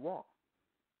those who are.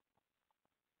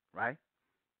 Right?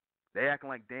 They acting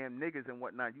like damn niggas and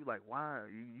whatnot. You like, why?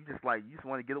 You just like you just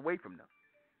want to get away from them.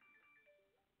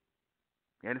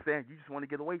 You understand? You just want to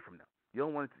get away from them. You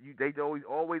don't want to. They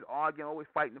always arguing, always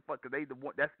fighting the fuck. Cause they the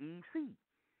one. That's Eve seed,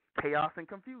 chaos and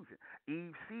confusion.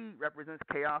 Eve seed represents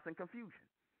chaos and confusion.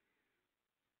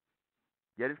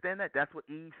 You understand that? That's what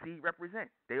Eve seed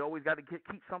represents. They always got to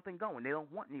keep something going. They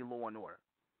don't want any law and order.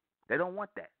 They don't want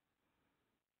that.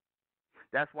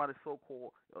 That's why the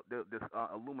so-called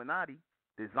Illuminati,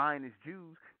 the Zionist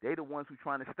Jews, they're the ones who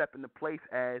trying to step into place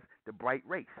as the bright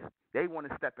race. They want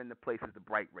to step into place as the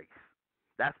bright race.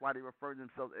 That's why they refer to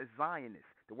themselves as Zionists.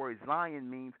 The word Zion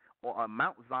means, or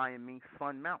Mount Zion means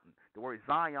sun mountain. The word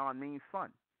Zion means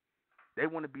sun. They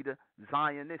want to be the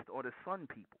Zionist or the sun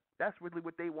people. That's really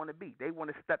what they want to be. They want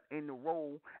to step in the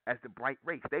role as the bright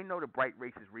race. They know the bright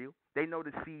race is real. They know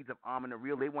the seeds of Amen are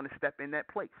real. They want to step in that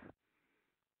place.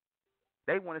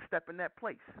 They want to step in that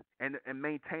place and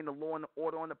maintain the law and the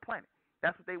order on the planet.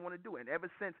 That's what they want to do. And ever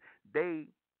since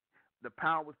the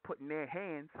power was put in their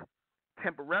hands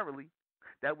temporarily,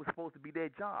 that was supposed to be their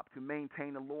job, to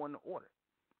maintain the law and the order.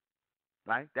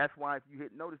 Right? That's why if you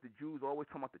notice, the Jews always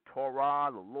talking about the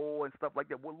Torah, the law, and stuff like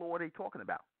that. What law are they talking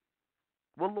about?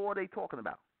 What law are they talking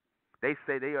about? They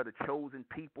say they are the chosen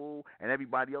people and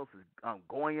everybody else is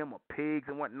goyim or pigs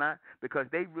and whatnot, because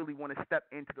they really want to step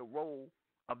into the role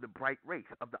of the bright race,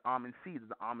 of the Ahmen'S seed, of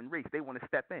the Ahmen race. They want to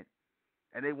step in.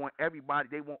 And they want everybody,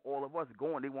 they want all of us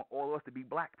going. They want all of us to be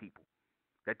black people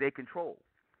that they control.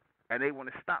 And they want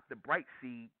to stop the bright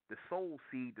seed, the soul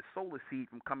seed, the solar seed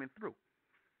from coming through.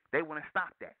 They want to stop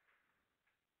that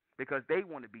because they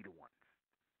want to be the ones.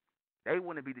 They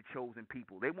want to be the chosen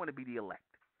people. They want to be the elect.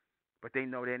 But they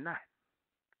know they're not.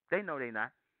 They know they're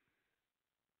not.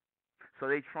 So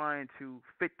they're trying to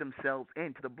fit themselves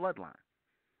into the bloodline.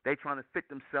 They're trying to fit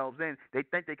themselves in. They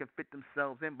think they can fit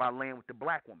themselves in by laying with the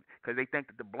black woman, because they think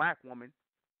that the black woman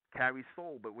carries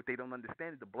soul. But what they don't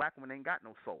understand is the black woman ain't got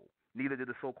no soul. Neither did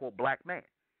the so-called black man.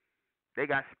 They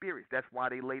got spirits. That's why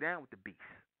they lay down with the beast.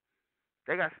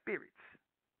 They got spirits.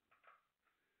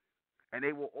 And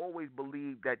they will always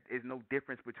believe that there's no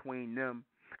difference between them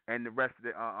and the rest of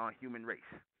the human race.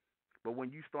 But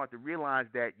when you start to realize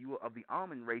that you are of the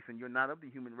Ahmen race and you're not of the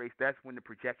human race, that's when the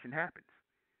projection happens.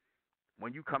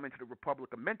 When you come into the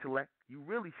Republic of Mentellect, you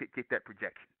really should get that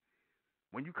projection.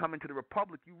 When you come into the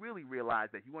Republic, you really realize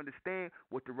that you understand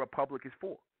what the Republic is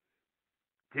for.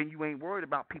 Then you ain't worried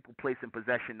about people placing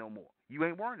possession no more. You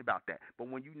ain't worried about that. But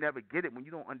when you never get it, when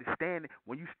you don't understand it,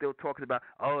 when you still talking about,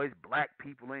 oh, it's black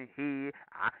people in here,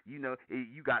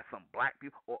 you got some black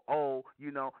people, or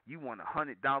you want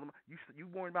 $100. You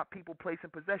worried about people placing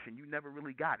possession. You never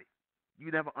really got it.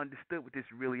 You never understood what this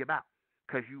is really about,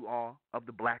 because you are of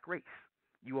the black race.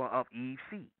 You are of Eve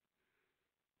seed.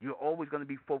 You're always going to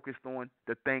be focused on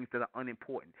the things that are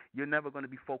unimportant. You're never going to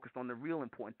be focused on the real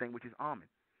important thing, which is Amen.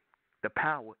 The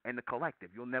power and the collective.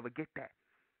 You'll never get that.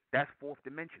 That's fourth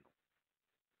dimensional.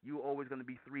 You're always going to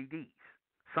be 3Ds.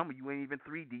 Some of you ain't even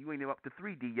 3D. You ain't even up to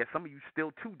 3D yet. Some of you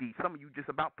still 2D. Some of you just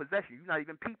about possession. You're not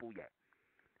even people yet.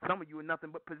 Some of you are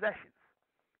nothing but possessions.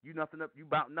 You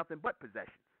about nothing but possessions.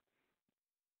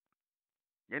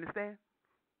 You understand?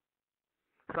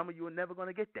 Some of you are never going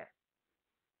to get that.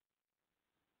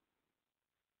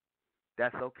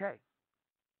 That's okay.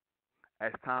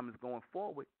 As time is going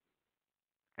forward,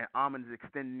 and Amen is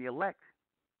extending the elect,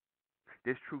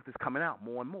 this truth is coming out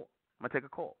more and more. I'm going to take a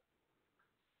call.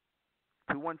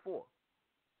 214.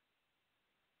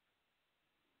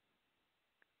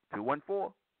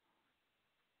 214.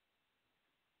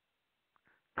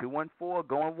 214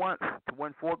 going once.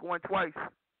 214 going twice.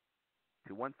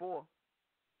 214.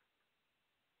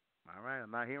 All right,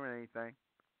 I'm not hearing anything.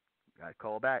 Got to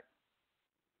call back.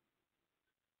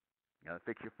 You got to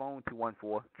fix your phone,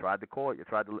 214. Tried to call you.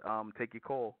 Tried to take your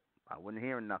call. I wasn't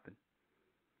hearing nothing.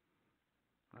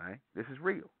 All right? This is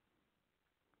real.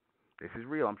 This is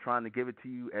real. I'm trying to give it to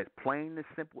you as plain and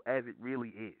simple as it really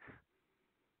is.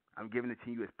 I'm giving it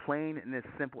to you as plain and as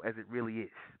simple as it really is.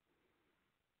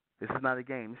 This is not a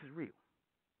game. This is real.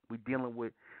 We're dealing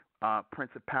with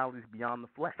principalities beyond the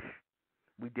flesh.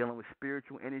 We're dealing with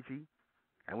spiritual energy,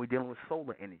 and we're dealing with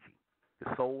solar energy.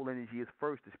 The soul energy is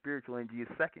first. The spiritual energy is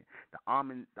second. The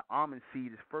almond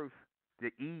seed is first.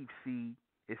 the Eve seed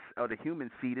is, or the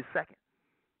human seed is second.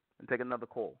 And take another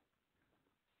call.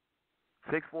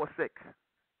 646.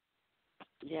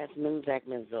 Yes, Muzak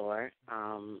Mazor.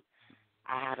 I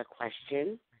had a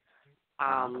question.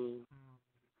 Uh-huh.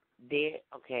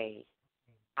 Okay,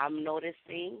 I'm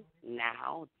noticing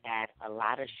now that a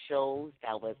lot of shows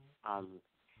that was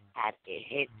had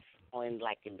hits on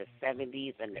like in the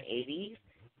 70s and the 80s,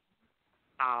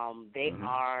 they Mhm.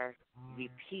 are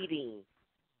repeating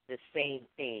the same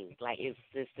thing. Like it's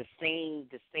the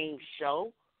same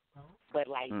show, but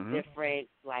like Mhm. different,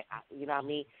 like you know what I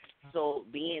mean. So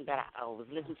being that I was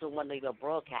listening to one of your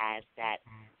broadcasts that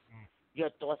your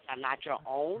thoughts are not your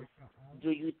own,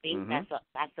 do you think Mhm.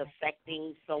 that's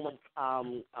affecting someone's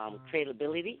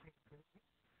creatability?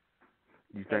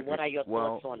 You And think what it? are your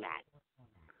thoughts Well, on that?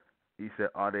 you said,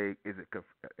 are they? Is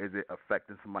it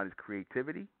affecting somebody's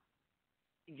creativity?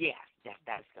 Yes,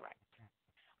 that's correct.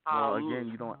 Well, again,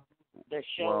 Um, you don't. the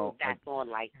shows Well, that's on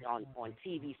like on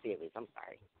TV series. I'm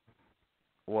sorry.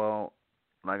 well,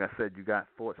 like I said, you got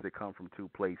thoughts that come from two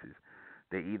places.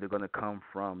 They're either going to come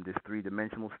from this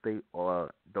three-dimensional state,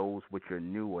 or those which are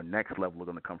new or next level are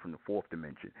going to come from the fourth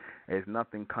dimension. There's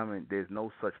nothing coming. There's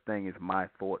no such thing as my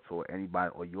thoughts or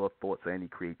anybody or your thoughts or any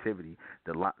creativity.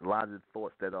 A lot of the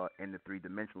thoughts that are in the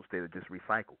three-dimensional state are just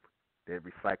recycled. They're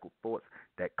recycled thoughts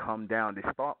that come down. They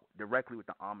start directly with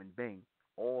the Ahmen'S being.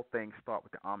 All things start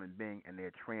with the Ahmen'S being, and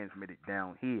they're transmitted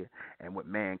down here. And what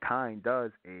mankind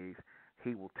does is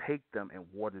he will take them and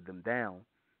water them down,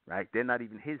 right? They're not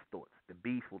even his thoughts. The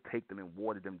beast will take them and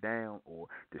water them down, or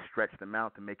to stretch them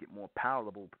out to make it more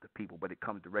palatable to people, but it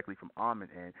comes directly from Amen,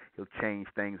 and he'll change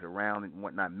things around and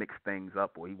whatnot, mix things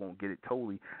up, or he won't get it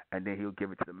totally, and then he'll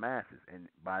give it to the masses. And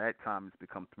by that time, it's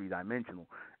become three-dimensional,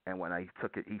 and when he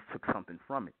took something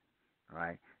from it,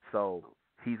 right? So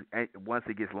once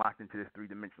it gets locked into this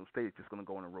three-dimensional state, it's just going to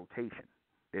go in a rotation.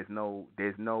 There's no,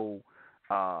 there's no,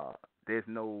 uh, there's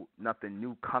no nothing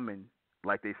new coming.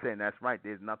 Like they say, and that's right.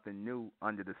 There's nothing new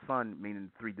under the sun,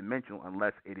 meaning three-dimensional,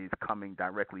 unless it is coming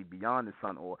directly beyond the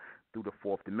sun or through the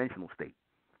fourth-dimensional state.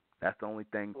 That's the only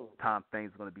thing Mm. time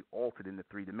things are going to be altered in the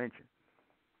three-dimension.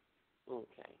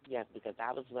 Okay. Yes, because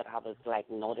that was what I was like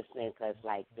noticing. Because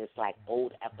like there's like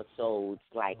old episodes,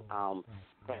 like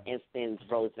for instance,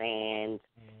 Roseanne,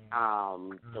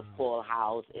 the Full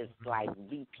House is like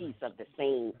repeats of the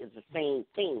same. Is the same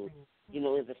thing. You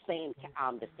know, it's the same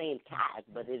cast,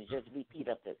 but it's just repeat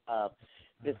of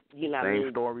this. You know what I Same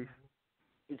mean? stories.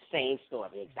 The same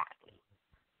story exactly.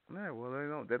 Yeah,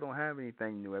 well, they don't have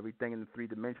anything new. Everything in the three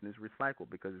dimension is recycled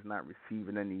because it's not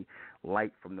receiving any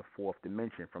light from the fourth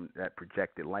dimension, from that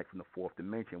projected light from the fourth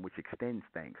dimension, which extends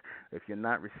things. If you're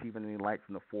not receiving any light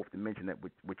from the fourth dimension,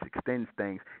 which extends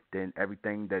things, then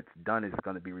everything that's done is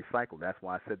going to be recycled. That's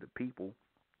why I said the people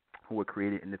who were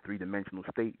created in the three-dimensional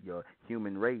state, your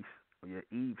human race, or your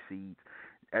Eve seeds,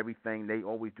 everything, they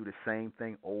always do the same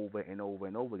thing over and over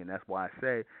and over again. That's why I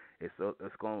said it's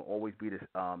going to always be this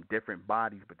different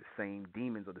bodies, but the same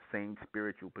demons or the same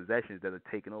spiritual possessions that are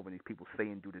taking over, and these people say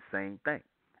and do the same thing.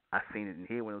 I seen it in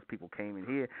here when those people came in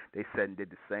here. They said and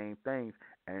did the same things,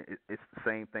 and it's the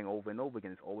same thing over and over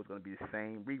again. It's always going to be the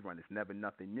same rerun. It's never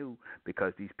nothing new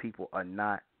because these people are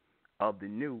not of the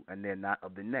new, and they're not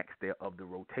of the next. They're of the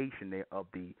rotation. They're of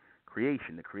the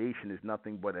creation. The creation is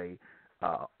nothing but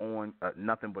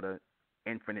nothing but a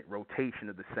infinite rotation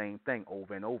of the same thing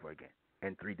over and over again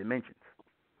in three dimensions.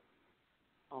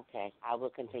 Okay, I will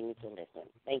continue to listen.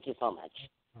 Thank you so much.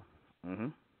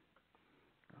 Mhm.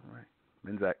 All right,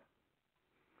 Benzak.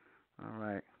 All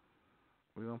right,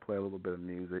 we're gonna play a little bit of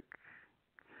music.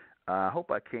 I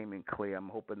hope I came in clear. I'm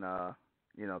hoping,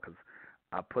 because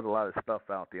I put a lot of stuff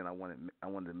out there, and I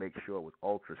wanted to make sure it was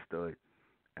ultra stood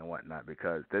and whatnot,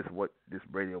 because that's what this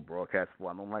radio broadcast is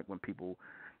for. I don't like when people,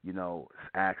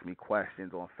 ask me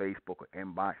questions on Facebook or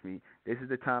inbox me. This is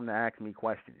the time to ask me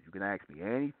questions. You can ask me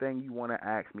anything you want to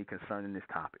ask me concerning this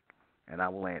topic, and I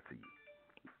will answer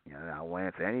you. I will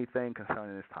answer anything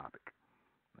concerning this topic.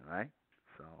 All right?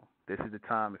 So this is the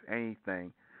time, if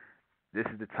anything, this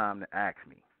is the time to ask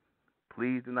me.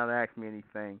 Please do not ask me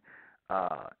anything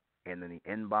in any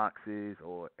inboxes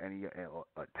or any or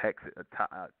text,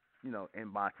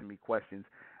 inboxing me questions.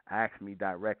 Ask me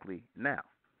directly now,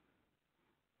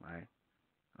 right?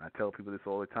 I tell people this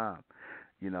all the time.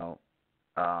 You know,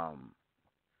 um,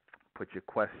 put your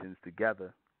questions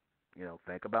together.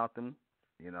 Think about them.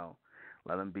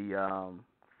 Let them be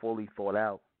fully thought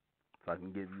out, so I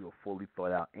can give you a fully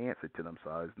thought out answer to them, so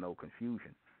there's no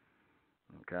confusion.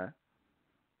 Okay,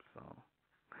 so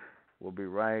we'll be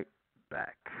right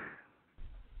back.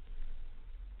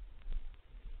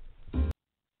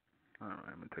 All right,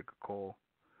 I'm gonna take a call.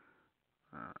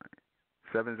 All right.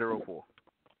 704.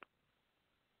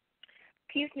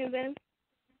 Peace, Newman.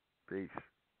 Peace.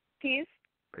 Peace.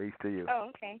 Peace to you. Oh,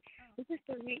 okay. This is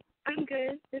Cherise. I'm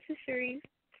good. This is Cherise.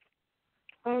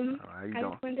 All right, how you I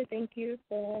doing? just wanted to thank you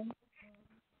for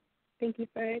teaching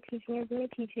everyone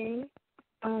teaching,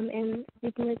 and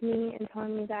speaking with me and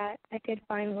telling me that I could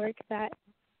find work that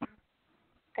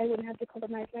I wouldn't have to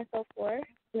compromise myself for.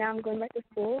 Now I'm going back to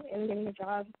school and getting a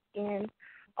job and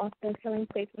also selling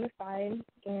plates on the side,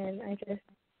 and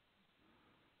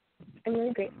I'm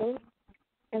really grateful.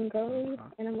 I'm growing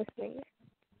and I'm listening.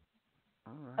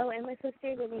 All right. Oh, and my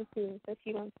sister's with me too, so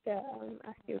she wants to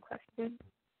ask you a question.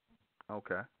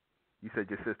 Okay. You said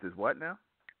your sister's what now?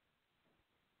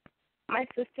 My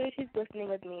sister, she's listening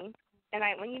with me, and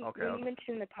when you Okay.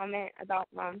 mentioned the comment about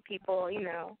people,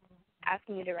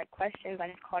 asking you direct questions, I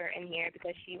just called her in here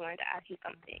because she wanted to ask you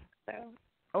something. So.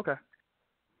 Okay.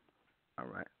 All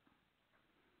right.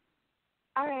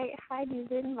 All right. Hi,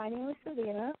 David. My name is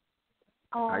Savannah.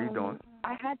 How you doing?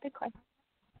 I had the question.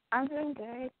 I'm doing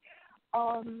good.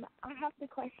 I have the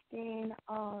question.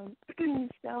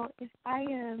 So if I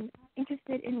am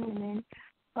interested in women,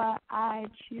 but I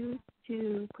choose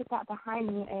to put that behind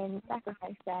me and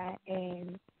sacrifice that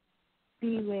and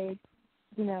be with,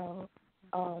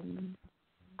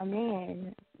 a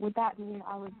man, would that mean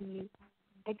I would be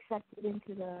accepted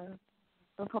into the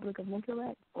Republic of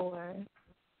Intellect, or?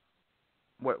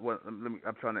 What? Let me.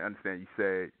 I'm trying to understand. You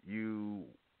said you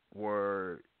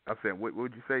were. I'm saying. What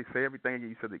would you say? Say everything again.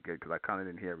 You said it good because I kind of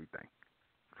didn't hear everything.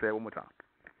 Say it one more time.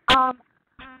 Um,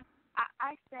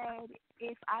 I said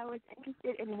if I was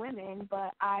interested in women,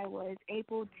 but I was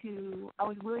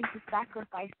willing to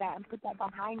sacrifice that and put that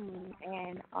behind me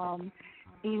and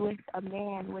be with a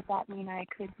man, would that mean I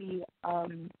could be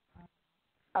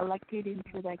elected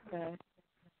into like the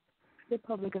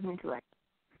Republic of Intellect?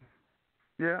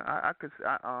 Yeah, I could.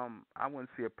 I wouldn't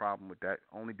see a problem with that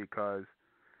only because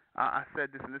I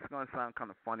said this, and this is gonna sound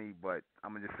kind of funny, but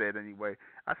I'm gonna just say it anyway.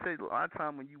 I said a lot of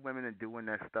time when you women are doing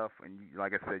that stuff, and you,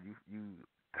 like I said, you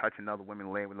touching other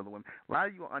women, laying with other women. A lot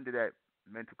of you are under that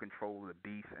mental control of the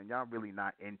beast, and y'all really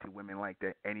not into women like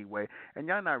that anyway, and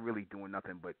y'all not really doing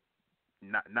nothing but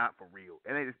not for real.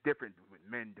 And it's different with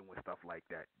men doing stuff like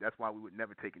that. That's why we would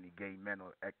never take any gay men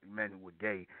or men who were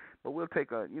gay, but we'll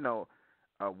take a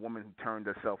woman who turned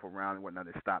herself around and whatnot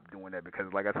and stop doing that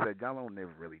because, like I said, y'all don't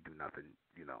never really do nothing.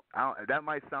 That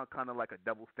might sound kind of like a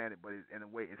double standard, but in a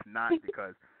way, it's not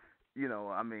because,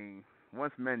 I mean,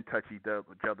 once men touch each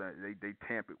other, they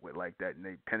tamper with like that and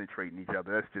they penetrate in each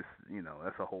other. That's just,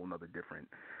 that's a whole nother different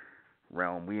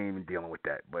realm. We ain't even dealing with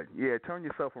that. But yeah, turn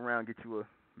yourself around, get you a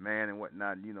man and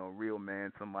whatnot. A real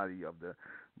man, somebody of the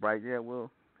right. Yeah,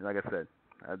 well, like I said,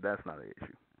 that's not an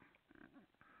issue.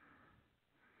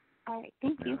 All right,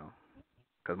 thank you.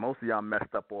 Because most of y'all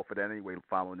messed up off of that anyway,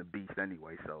 following the beast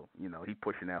anyway. So, he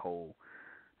pushing that whole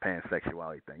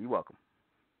pansexuality thing. You're welcome.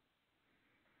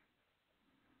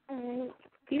 All right.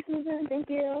 Peace, Susan. Thank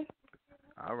you.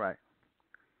 All right.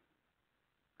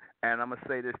 And I'm going to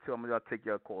say this, too. I'm going to take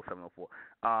your call, 704.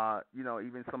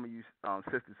 Even some of you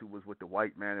sisters who was with the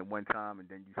white man at one time, and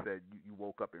then you said you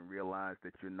woke up and realized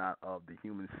that you're not of the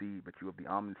human seed, but you're of the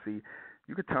almond seed,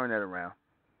 you could turn that around.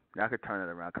 Y'all could turn it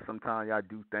around because sometimes y'all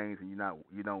do things and you're not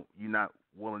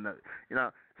willing to.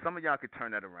 Some of y'all could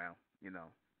turn that around.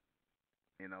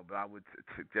 But I would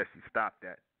suggest you stop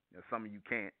that. Some of you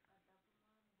can't.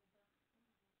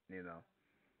 You know.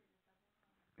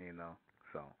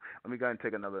 So let me go ahead and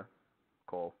take another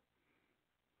call.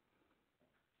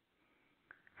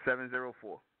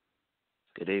 704.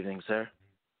 Good evening, sir.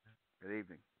 Good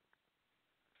evening.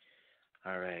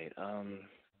 All right.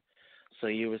 So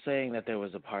you were saying that there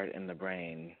was a part in the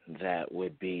brain that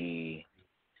would be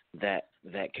that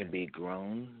could be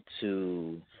grown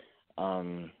to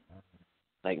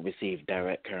receive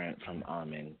direct current from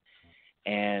Amen.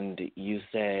 And you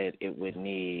said it would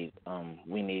need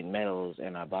we need metals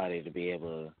in our body to be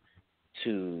able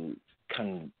to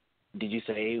did you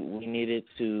say we needed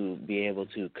to be able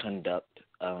to conduct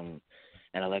an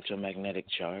electromagnetic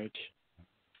charge?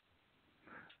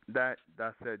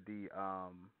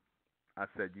 I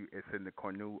said it's in the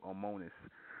cornu almonis.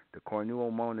 The cornu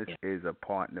almonis is a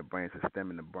part in the brain, it's a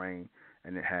stem in the brain,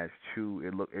 and it has two.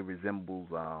 It resembles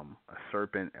a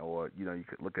serpent, or you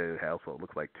could look at it also. It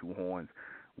looks like two horns.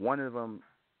 One of them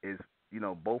is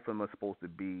both of them are supposed to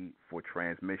be for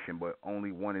transmission, but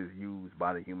only one is used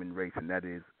by the human race, and that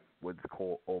is what's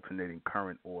called alternating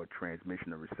current or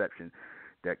transmission or reception,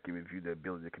 that gives you the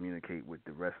ability to communicate with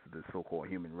the rest of the so-called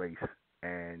human race.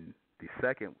 And the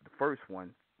first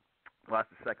one. Well,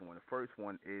 that's the second one. The first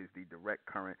one is the direct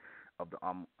current of the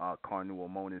carnal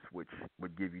monas, which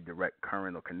would give you direct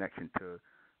current or connection to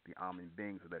the Amen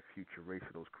beings or that future race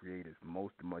of those creators.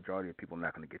 The majority of people are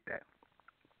not going to get that.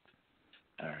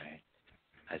 All right,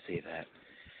 I see that.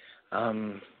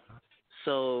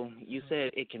 So you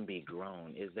said it can be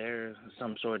grown. Is there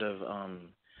some sort of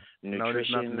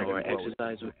nutrition or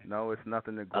exercise? No, it's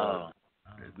nothing to grow.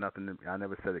 There's nothing. I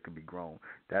never said it can be grown.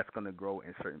 That's going to grow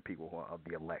in certain people who are of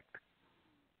the elect.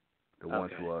 The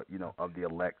ones who are, of the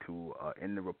elect, who are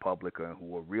in the Republic and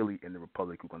who are really in the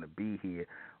Republic, who are going to be here,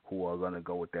 who are going to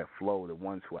go with that flow. The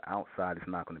ones who are outside, it's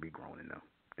not going to be grown in them.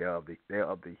 They're of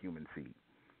the human seed.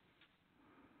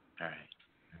 All right.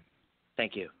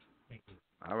 Thank you.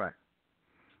 All right.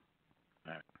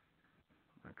 All right.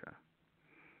 Okay.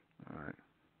 All right.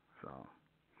 So,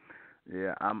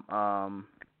 yeah, I'm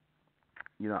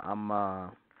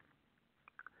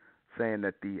saying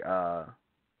that the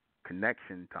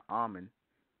connection to Amen,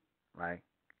 right,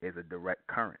 is a direct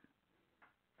current.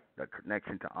 The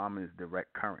connection to Amen is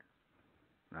direct current,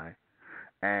 right?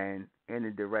 And in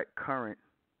the direct current,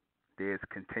 there's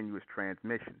continuous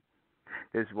transmission.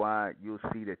 This is why you'll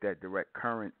see that direct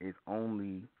current is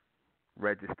only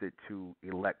registered to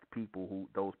elect people,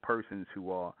 those persons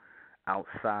who are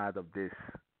outside of this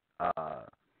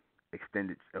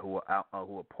extended, who are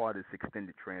part of this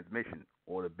extended transmission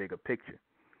or the bigger picture.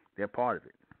 They're part of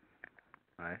it,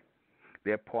 right?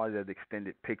 They're part of that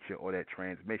extended picture or that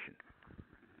transmission.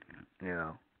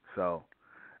 So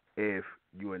if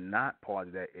you are not part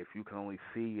of that, if you can only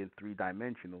see in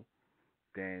 3-dimensional,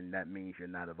 then that means you're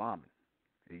not of Amen.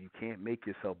 You can't make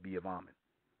yourself be of Amen.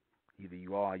 Either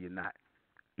you are or you're not.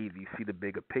 Either you see the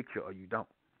bigger picture or you don't.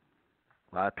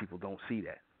 A lot of people don't see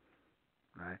that,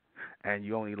 right? And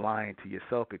you're only lying to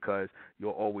yourself because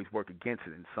you'll always work against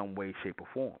it in some way, shape, or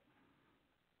form.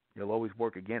 You'll always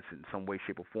work against it in some way,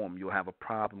 shape, or form. You'll have a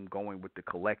problem going with the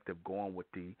collective, going with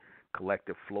the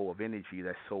collective flow of energy,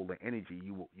 that solar energy.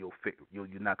 You're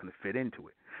not going to fit into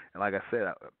it. And like I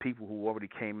said, people who already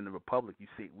came in the Republic,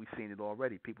 we've seen it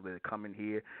already. People that come in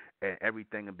here and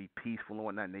everything will be peaceful and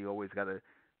whatnot, and they always got to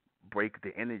break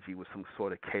the energy with some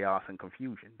sort of chaos and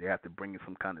confusion. They have to bring in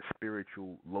some kind of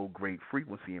spiritual low-grade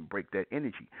frequency and break that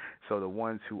energy. So the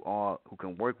ones who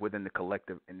can work within the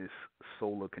collective in this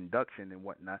solar conduction and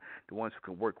whatnot, the ones who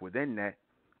can work within that,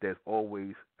 there's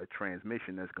always a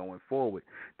transmission that's going forward.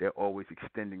 They're always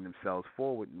extending themselves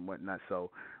forward and whatnot.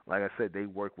 So, like I said, they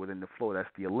work within the flow. That's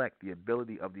the elect. The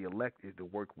ability of the elect is to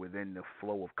work within the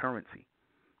flow of currency,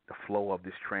 the flow of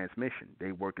this transmission.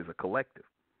 They work as a collective,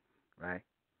 right?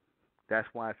 That's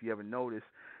why if you ever notice,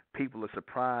 people are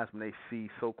surprised when they see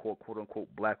so-called quote-unquote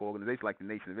black organizations like the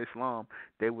Nation of Islam.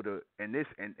 They were in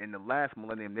the last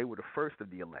millennium, they were the first of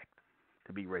the elect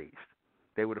to be raised.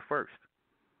 They were the first,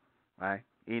 right?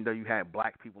 Even though you had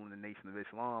black people in the Nation of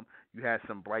Islam, you had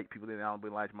some bright people there. I don't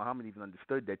believe Elijah Muhammad even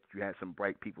understood that you had some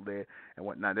bright people there and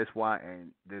whatnot. That's why,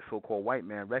 and the so-called white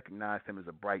man recognized him as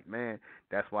a bright man.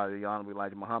 That's why the Honorable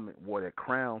Elijah Muhammad wore that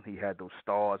crown. He had those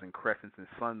stars and crescents and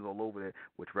suns all over there,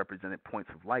 which represented points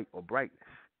of light or brightness.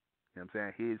 You know what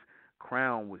I'm saying? His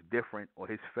crown was different, or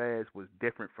his fez was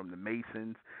different from the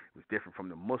Masons. It was different from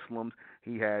the Muslims.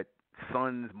 He had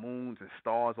suns, moons, and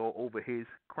stars all over his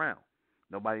crown.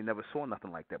 Nobody never saw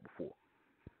nothing like that before.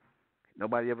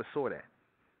 Nobody ever saw that,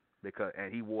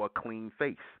 and he wore a clean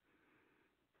face.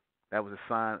 That was a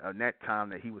sign of that time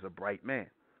that he was a bright man.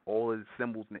 All of the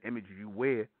symbols and the images you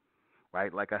wear,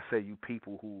 right? Like I said,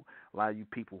 a lot of you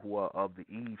people who are of the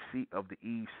Eve seed,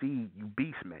 you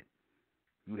beast men.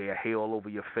 You have hair all over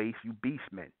your face, you beast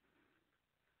men.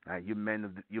 Right?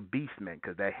 You're beast men,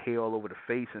 because that hair all over the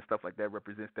face and stuff like that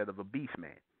represents that of a beast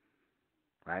man.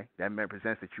 Right? That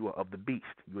represents that you are of the beast.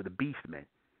 You are the beast men.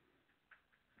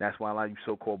 That's why a lot of you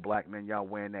so-called black men, y'all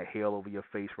wearing that hair all over your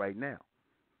face right now.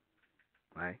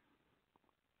 Right?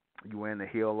 You wearing the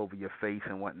hair all over your face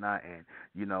and whatnot, and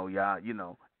y'all,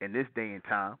 in this day and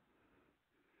time,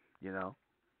 you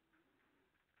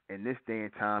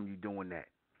doing that.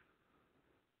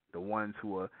 The ones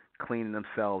who are cleaning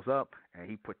themselves up, and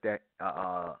he put that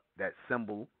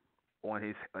symbol on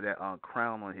his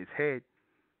crown on his head.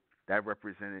 That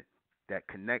represented that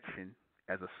connection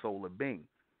as a solar being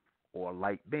or a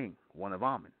light being, one of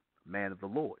Amen, man of the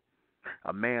Lord.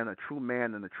 A true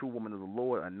man and a true woman of the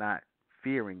Lord are not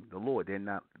fearing the Lord. They're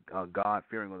not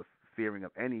God-fearing or the fearing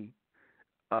of any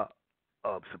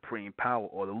of supreme power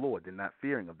or the Lord. They're not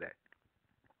fearing of that.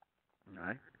 All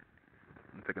right?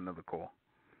 Let's take another call.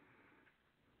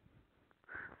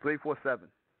 347.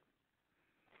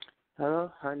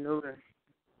 Hello, how you doing?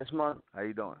 It's Mark. How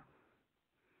you doing?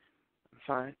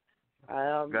 Fine. I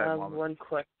have one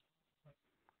question.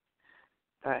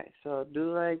 Alright, so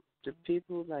do the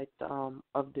people like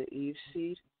of the Eve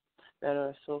seed that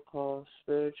are so called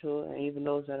spiritual, and even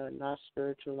those that are not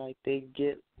spiritual, like they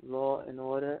get law and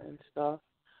order and stuff,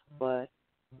 but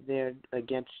they're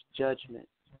against judgment.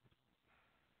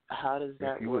 How does If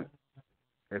that you work?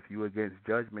 if you against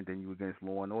judgment, then you against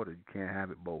law and order. You can't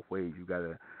have it both ways. You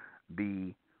gotta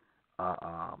be,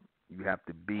 you have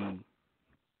to be,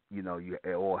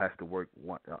 it all has to work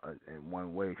in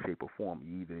one way, shape, or form.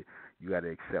 You got to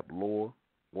accept law,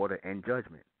 order, and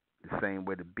judgment. The same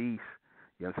way the beast,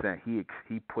 you know what I'm saying?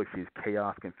 He pushes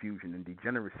chaos, confusion, and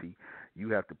degeneracy.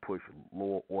 You have to push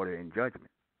law, order, and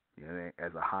judgment.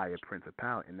 As a higher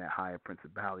principality, and that higher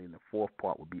principality in the fourth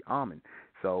part would be Amen.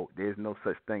 So there's no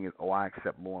such thing as, I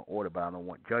accept law and order, but I don't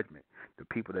want judgment. The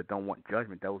people that don't want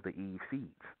judgment, that was the Eve seeds.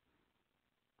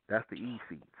 That's the Eve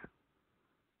seeds.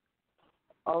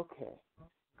 Okay,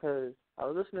 because I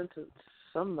was listening to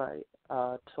somebody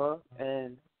talk,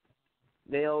 and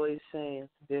they always saying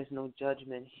there's no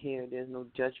judgment here, there's no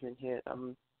judgment here.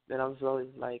 And I was always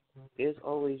like, there's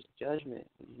always judgment.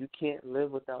 You can't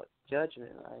live without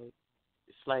judgment. Like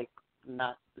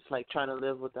it's like trying to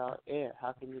live without air.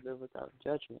 How can you live without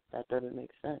judgment? That doesn't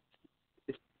make sense.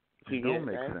 If It don't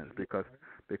make sense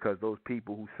because those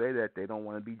people who say that, they don't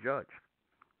want to be judged.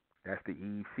 That's the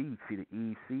Eve seeds. See, the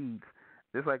Eve seeds,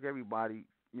 just like everybody,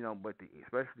 but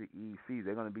especially the Eve seeds,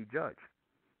 they're going to be judged.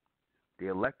 The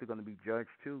elect are going to be judged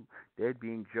too. They're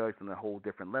being judged on a whole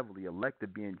different level. The elect are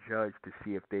being judged to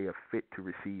see if they are fit to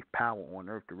receive power on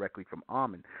earth directly from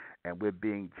Amen, and we're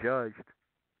being judged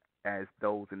as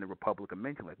those in the Republic of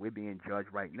Mentellect. We're being judged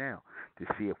right now to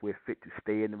see if we're fit to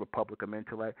stay in the Republic of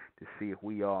Mentellect, to see if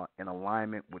we are in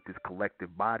alignment with this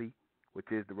collective body,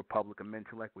 which is the Republic of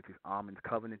Mentellect, which is Ahmen's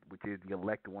covenant, which is the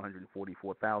elect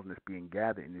 144,000 that's being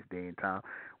gathered in this day and time.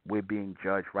 We're being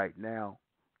judged right now,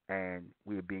 and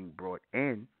we're being brought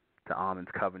in to Ahmen's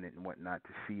covenant and whatnot to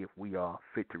see if we are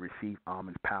fit to receive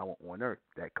Ahmen's power on earth,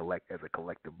 that collect as a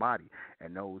collective body.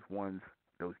 And those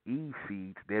Eve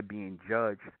seeds, they're being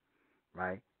judged,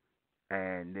 right?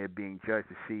 And they're being judged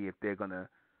to see if they're going to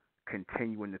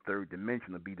continue in the third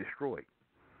dimension or be destroyed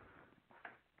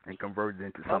and converted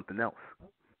into something else,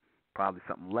 probably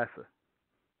something lesser.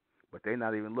 But they're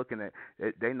not even looking at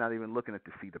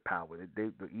to see the power.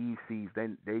 The Eve seeds,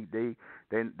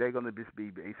 they're going to just be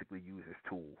basically used as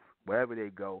tools wherever they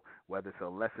go, whether it's a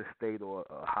lesser state or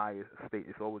a higher state.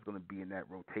 It's always going to be in that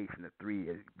rotation of three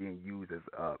as being used as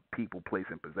people, place,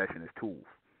 and possession as tools.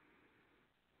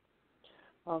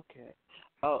 Okay.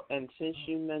 Oh, and since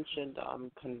you mentioned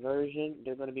conversion,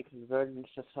 they're going to be converted into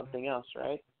something else,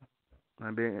 right?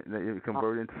 And being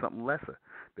converted into something lesser,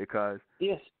 because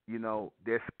yes,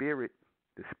 their spirit,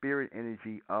 the spirit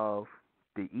energy of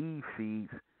the Eve seeds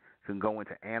can go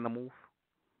into animals,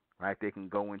 right? They can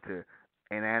go into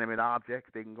inanimate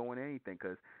objects. They can go into anything,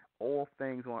 because all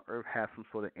things on earth have some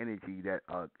sort of energy that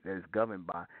is governed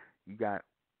by. You got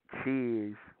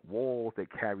chairs, walls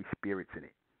that carry spirits in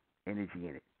it, energy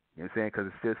in it. You know what I'm saying? Because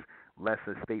it's just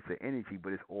lesser states of energy,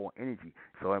 but it's all energy.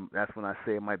 So that's when I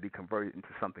say it might be converted into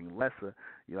something lesser.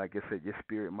 Like I said, your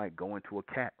spirit might go into a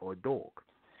cat or a dog.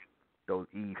 Those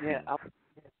Eve seeds.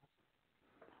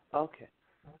 Okay.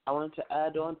 I wanted to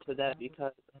add on to that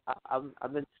because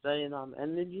I've been studying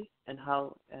energy and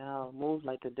how it moves,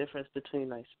 like the difference between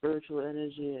like spiritual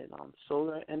energy and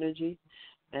solar energy,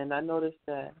 and I noticed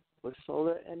that with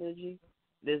solar energy,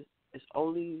 it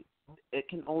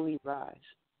can only rise.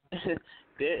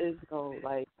 There is no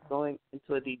like going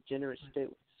into a degenerate state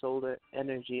with solar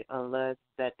energy unless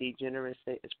that degenerate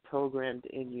state is programmed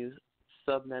in you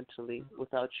submentally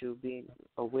without you being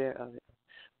aware of it.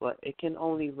 But it can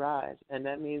only rise, and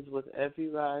that means with every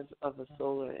rise of a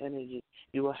solar energy,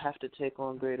 you will have to take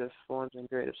on greater forms and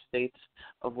greater states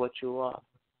of what you are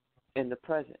in the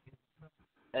present.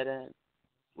 And then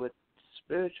with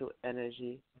spiritual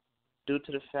energy, due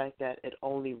to the fact that it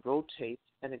only rotates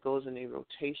and it goes in a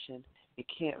rotation, it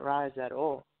can't rise at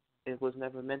all. It was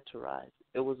never meant to rise.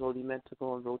 It was only meant to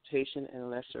go in rotation in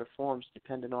lesser forms,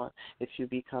 depending on if you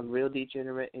become real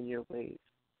degenerate in your ways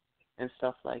and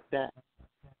stuff like that.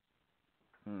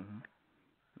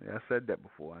 Yeah, I said that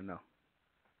before. I know.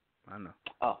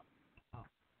 Oh.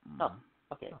 Mm-hmm. Oh.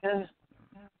 Okay. All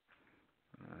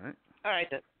right. All right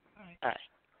then.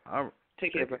 All right.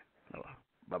 Take care, bro.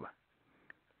 Bye bye.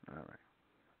 All right.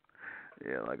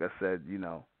 Yeah, like I said,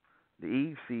 the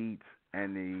Eve seeds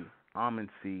and the almond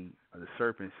seed or the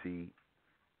serpent seed.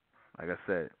 Like I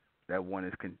said, that one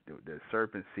is the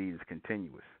serpent seed is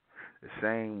continuous. The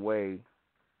same way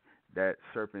that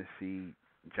serpent seed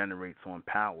generates on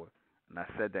power, and I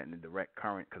said that in the direct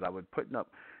current because I was putting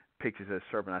up pictures of the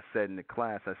serpent. I said in the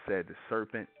class, I said the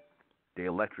serpent the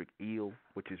electric eel,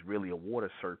 which is really a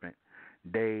water serpent,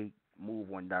 they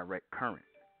move on direct current.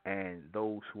 And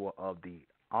those who are of the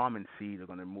almond seed are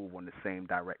going to move on the same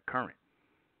direct current.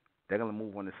 They're going to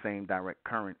move on the same direct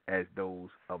current as those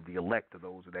of the elect, or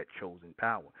those of that chosen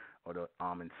power, or the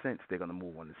almond sense. They're going to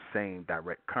move on the same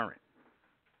direct current,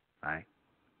 right?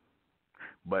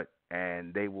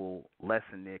 And they will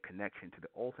lessen their connection to the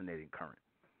alternating current.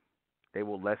 They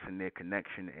will lessen their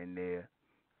connection and their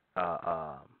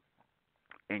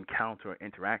encounter or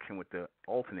interaction with the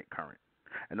alternate current.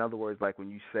 In other words, like when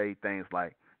you say things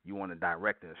like you want a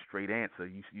direct and a straight answer,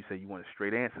 you say you want a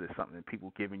straight answer to something, and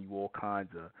people giving you all kinds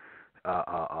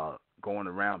of going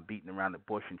around, beating around the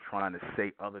bush and trying to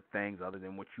say other things other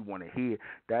than what you want to hear.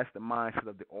 That's the mindset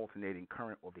of the alternating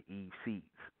current or the Eve seeds.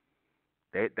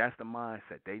 That's the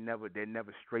mindset. They're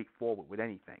never straightforward with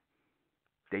anything.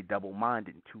 They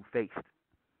double-minded and two-faced.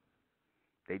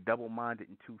 They double-minded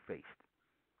and two-faced.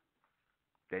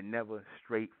 They're never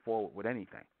straightforward with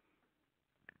anything.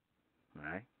 All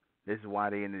right. That's why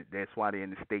they're in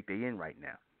the state they're in right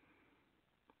now.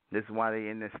 This is why they're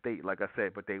in this state, like I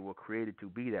said. But they were created to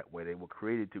be that way. They were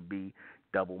created to be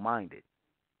double-minded,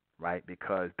 right?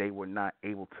 Because they were not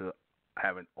able to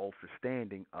have an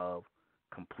understanding of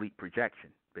complete projection,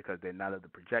 because they're not of the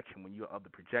projection. When you're of the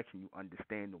projection, you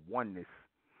understand the oneness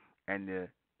and the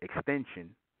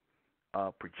extension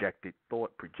of projected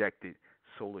thought, projected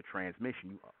solar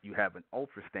transmission. You have an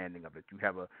understanding of it. You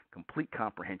have a complete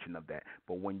comprehension of that.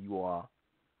 But when you are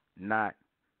not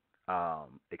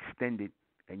extended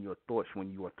in your thoughts,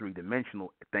 when you are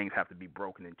three-dimensional, things have to be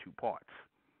broken in two parts.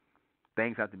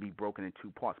 Things have to be broken in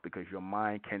two parts, because your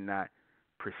mind cannot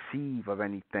perceive of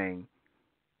anything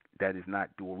that is not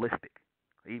dualistic.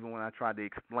 Even when I try to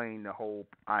explain the whole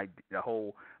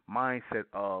mindset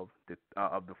of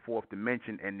the fourth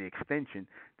dimension and the extension,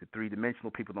 the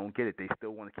three-dimensional people don't get it. They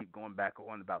still want to keep going back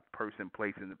on about the person,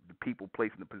 place, and the people,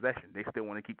 place, and the possession. They still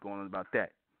want to keep going on about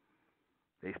that.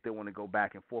 They still want to go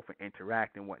back and forth and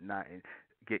interact and whatnot and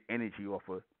get energy off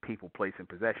of people, place, and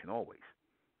possession always.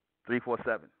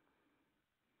 347.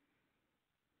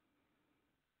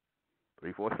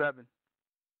 347.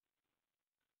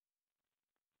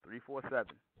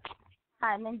 347.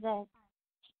 Hi, Menzak.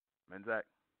 Menzak.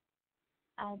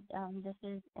 This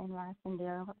is in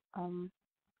Rosendale,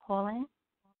 calling.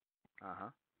 Uh-huh.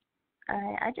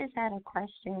 I just had a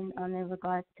question in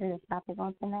regards to the topic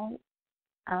on tonight.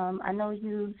 I know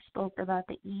you spoke about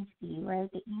the EC, right?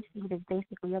 The EC is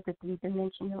basically of the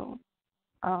three-dimensional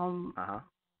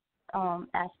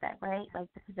aspect, right? Like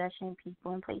the possession,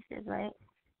 people, and places, right?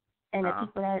 And the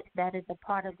people that is a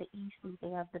part of the EC, they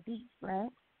are the beast, right?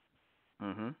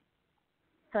 Mm-hmm.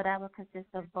 So that would consist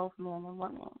of both man and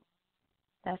woman.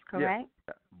 That's correct?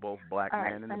 Yeah. Both black all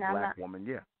man right, and so the black woman,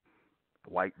 yeah.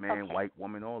 White man, okay. white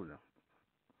woman, all of them.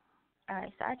 All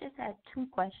right, so I just had two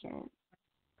questions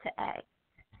to ask.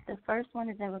 The first one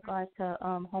is in regards to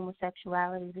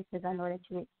homosexuality, because I know that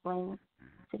you explained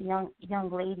to the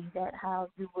young lady that how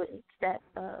you would accept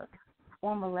a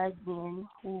former lesbian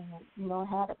who,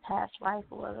 had a past life,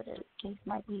 or whatever the case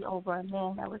might be, over a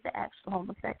man that was an actual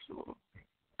homosexual.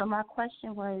 So my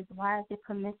question was, why is it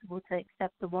permissible to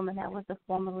accept a woman that was a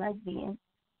former lesbian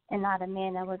and not a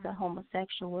man that was a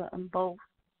homosexual, and both,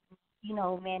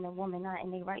 man and woman not in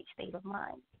their right state of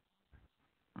mind?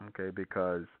 Okay,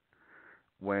 because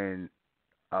when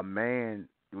women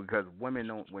are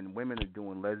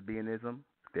doing lesbianism,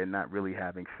 they're not really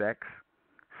having sex.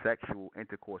 Sexual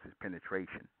intercourse is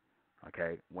penetration.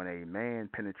 Okay, when a man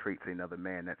penetrates another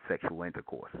man, that's sexual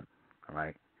intercourse. All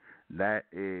right, that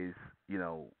is,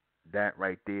 that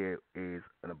right there is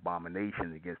an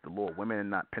abomination against the Lord. Women are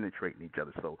not penetrating each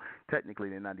other, so technically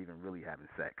they're not even really having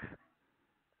sex.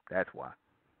 That's why.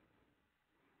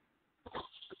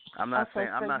 I'm not saying.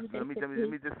 I'm not. Let me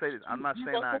just say this. I'm not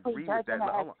saying I agree with that.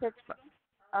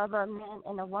 Of a man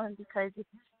and a woman, because if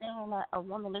you're saying that a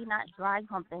woman, they're not dry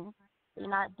humping, they're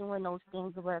not doing those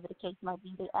things, or whatever the case might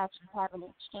be, they actually have an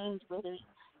exchange with it.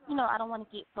 I don't want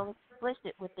to get so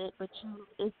explicit with it, but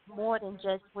it's more than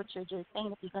just what you're just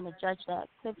saying if you're going to judge that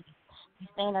activity. You're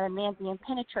saying that a man being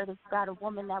penetrated got a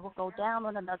woman that will go down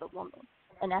on another woman,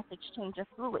 and that's exchange of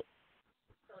fluid.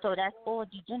 So that's all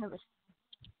degeneracy.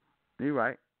 You're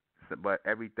right. But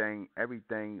everything,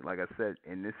 like I said,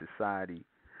 in this society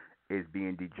is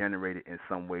being degenerated in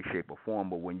some way, shape, or form.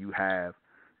 But when you have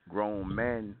grown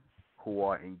men who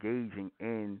are engaging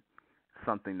in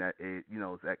something that is,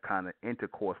 that kind of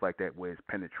intercourse like that, where it's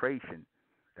penetration,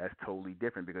 that's totally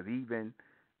different. Because even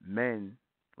men,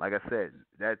 like I said,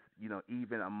 that's,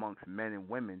 even amongst men and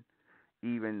women,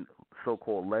 even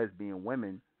so-called lesbian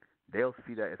women, they'll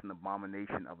see that as an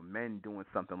abomination of men doing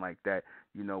something like that,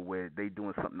 where they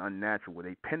doing something unnatural, where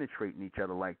they penetrating each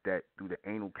other like that through the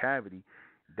anal cavity.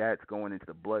 That's going into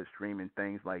the bloodstream and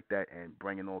things like that, and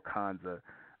bringing all kinds of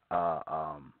uh,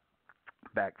 um,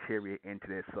 bacteria into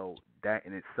there. So that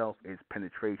in itself is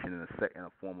penetration in a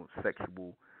form of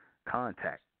sexual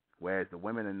contact. Whereas the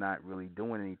women are not really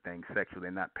doing anything sexual;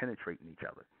 they're not penetrating each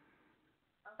other.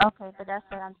 Okay, but that's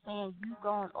what I'm saying. You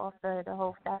going off the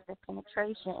whole fact of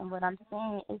penetration, and what I'm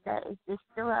saying is that it's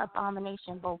still an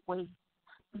abomination both ways.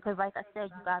 Because, like I said,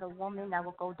 you got a woman that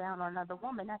will go down on another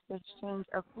woman. That's the exchange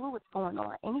of fluids going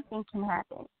on. Anything can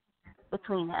happen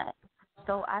between that.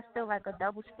 So I feel like a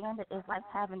double standard is like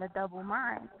having a double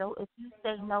mind. So if you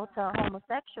say no to a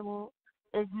homosexual,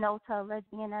 is no to a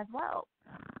lesbian as well.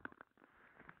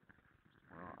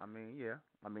 Well, I mean, yeah.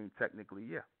 I mean, technically,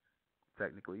 yeah.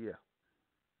 Technically, yeah.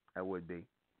 That would be.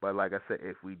 But like I said,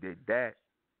 if we did that,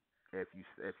 if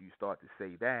you start to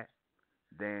say that,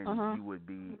 then you would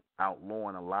be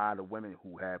outlawing a lot of women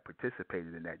who have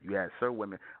participated in that. You had certain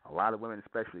women, a lot of women,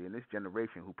 especially in this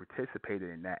generation, who participated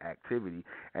in that activity,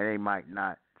 and they might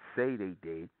not say they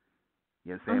did.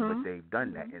 You know what I'm saying? But they've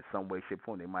done that in some way, shape, or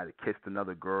form. They might have kissed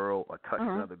another girl or touched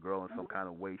another girl in some kind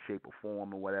of way, shape, or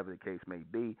form, or whatever the case may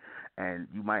be. And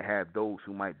you might have those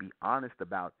who might be honest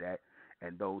about that,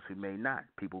 and those who may not.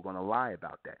 People are going to lie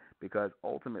about that because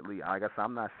ultimately, like I said,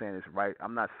 I'm not saying it's right.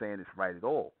 I'm not saying it's right at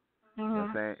all. You know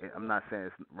what I'm saying? I'm not saying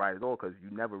it's right at all because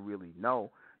you never really know.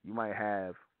 You might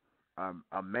have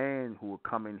a man who will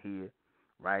come in here,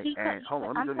 right? Hold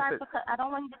on, let me sorry, I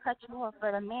don't want you to cut you off,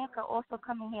 but a man could also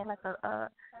come in here like a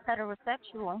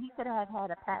heterosexual, and he could have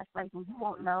had a past life, and you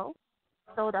won't know.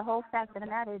 So the whole fact of the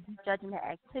matter is you judging the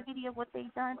activity of what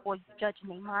they've done, or you judging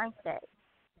their mindset.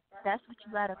 That's what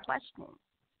you got to question.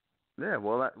 Yeah,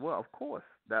 well, of course.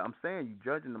 That I'm saying you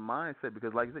judging the mindset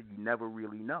because, like I said, you never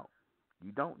really know.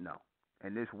 You don't know.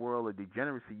 In this world of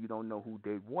degeneracy, you don't know who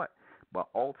did what. But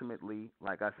ultimately,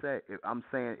 like I said,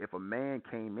 if a man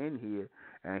came in here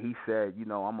and he said,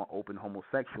 I'm an open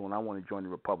homosexual and I want to join the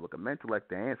Republic of Mentellect,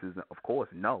 the answer is, of course,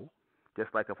 no. Just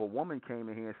like if a woman came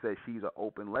in here and said she's an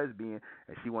open lesbian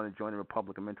and she want to join the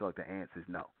Republic of Mentellect, the answer is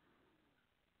no.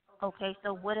 Okay,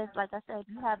 so what if, like I said,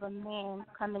 you have a man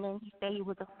coming in, he say he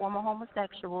was a former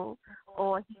homosexual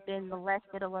or he's been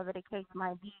molested or whatever the case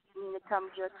might be, you mean to tell me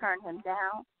you'll turn him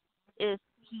down if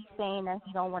he's saying that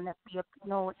he don't want to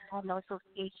have no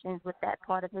associations with that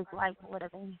part of his life or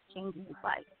whatever, and he's changing his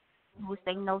life? You would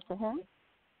say no to him?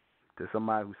 To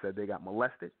somebody who said they got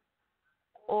molested?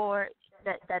 Or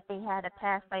that they had a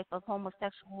past life of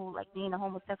homosexual, like being a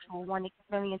homosexual, one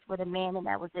experience with a man and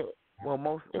that was it? Well,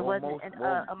 most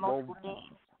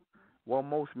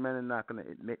men are not going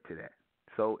to admit to that.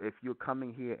 So if you're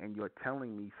coming here and you're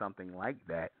telling me something like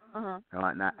that,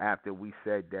 not after we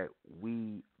said that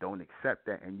we don't accept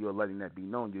that, and you're letting that be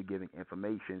known, you're giving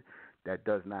information that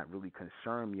does not really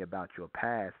concern me about your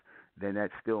past, then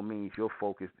that still means you're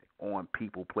focused on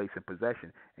people, place, and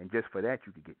possession, and just for that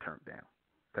you could get turned down.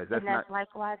 And that's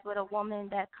likewise with a woman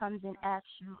that comes and asks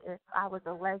you if I was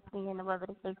a lesbian or whatever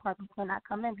the case might be, can I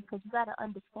come in? Because you got to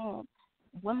understand,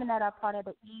 women that are part of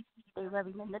the EC, they're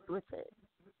very manipulative.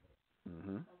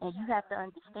 And you have to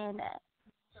understand that.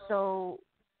 So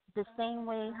the same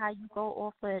way how you go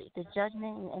off of the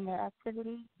judgment and the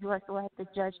activity, you also have to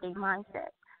judge their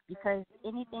mindset. Because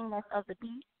anything that's of the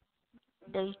beast,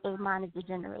 their mind is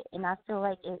degenerate. And I feel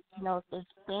like if they're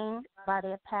stained by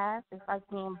their past, it's like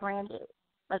being branded,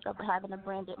 like having a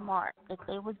branded mark. If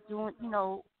they was doing,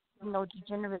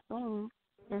 degenerate things,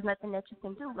 there's nothing that you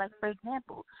can do. Like, for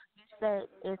example, you said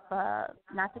if,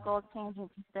 not to go on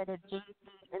tangent, you said if Jay-Z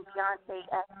and Beyonce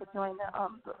asked to join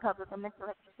the Republic of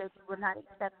Mentellect, you said you would not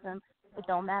accept them. It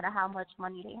don't matter how much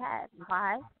money they have.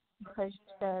 Why? Because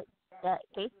you said that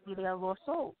basically they're a lost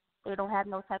soul. They don't have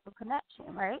no type of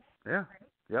connection, right? Yeah.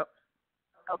 Yep.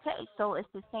 Okay, so it's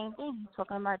the same thing. You're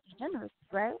talking about degeneracy,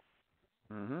 right?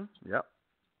 Yep.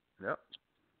 Yep.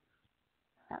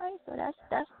 All right, so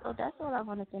that's all I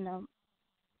wanted to know.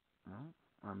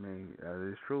 I mean, that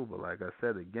is true, but like I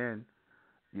said again,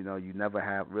 you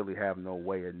never really have no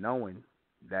way of knowing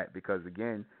that because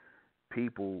again,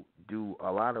 people do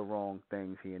a lot of wrong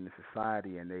things here in the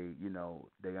society, and they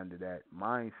under that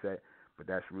mindset, but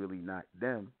that's really not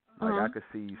them. Like I could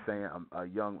see you saying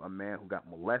a man who got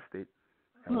molested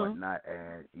and whatnot,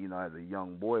 and as a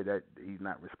young boy that he's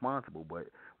not responsible. But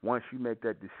once you make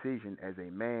that decision as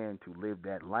a man to live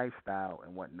that lifestyle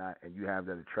and whatnot, and you have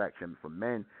that attraction for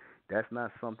men, That's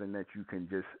not something that you can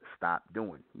just stop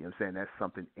doing. You know what I'm saying? That's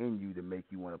something in you to make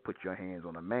you want to put your hands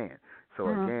on a man. So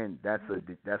again, that's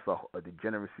a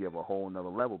degeneracy of a whole nother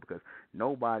level because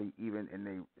nobody even and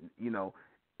they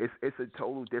it's a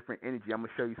total different energy. I'm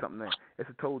gonna show you something there. It's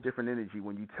a total different energy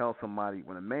when you tell somebody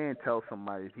when a man tells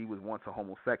somebody he was once a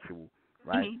homosexual,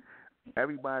 right?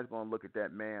 Everybody's gonna look at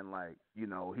that man like,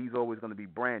 he's always gonna be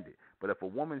branded. But if a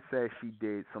woman says she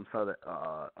did some sort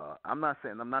of, I'm not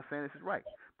saying this is right,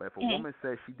 but if a woman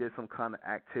says she did some kind of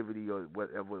activity or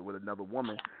whatever with another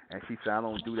woman, and she said I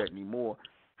don't do that anymore,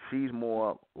 she's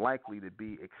more likely to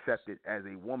be accepted as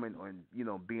a woman, or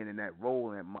being in that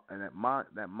role and that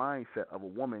mindset of a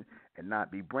woman, and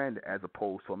not be branded as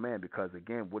opposed to a man. Because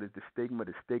again, what is the stigma?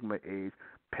 The stigma is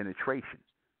penetration.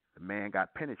 The man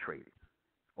got penetrated,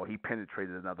 or he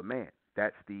penetrated another man.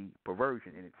 That's the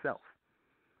perversion in itself.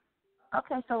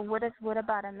 Okay, so what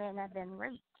about a man that's been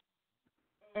raped?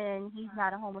 And he's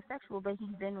not a homosexual, but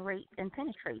he's been raped and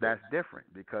penetrated. That's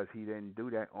different because he didn't do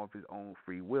that of his own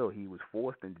free will. He was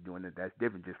forced into doing it. That's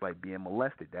different. Just like being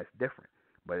molested, that's different.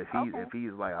 But if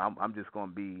he's like I'm just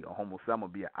gonna be a homosexual, I'm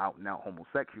gonna be an out and out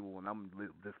homosexual, and I'm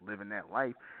just living that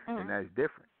life, then that's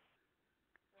different.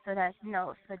 So that's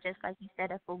no. So just like you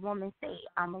said, if a woman say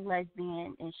I'm a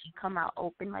lesbian and she come out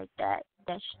open like that,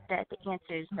 that the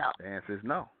answer is no. The answer is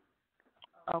no.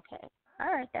 Okay.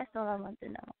 All right. That's all I want to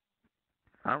know.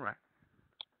 All right.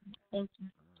 Thank you.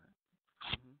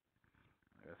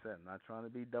 Like I said, I'm not trying to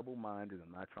be double-minded.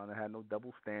 I'm not trying to have no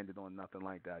double standard on nothing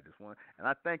like that. I just want, and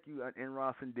I thank you,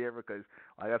 Ross and Dara, because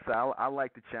like I said, I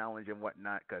like the challenge and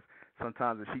whatnot. Because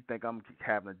sometimes if she think I'm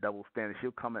having a double standard,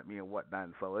 she'll come at me and whatnot.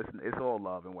 And so it's all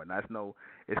love and whatnot. It's no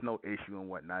issue and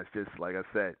whatnot. It's just like I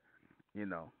said,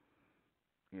 it's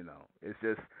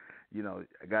just I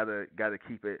gotta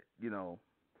keep it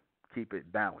keep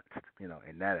it balanced,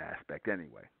 in that aspect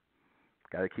anyway.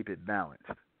 Got to keep it balanced,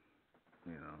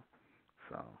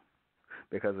 So,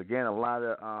 because again, a lot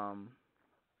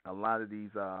of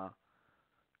these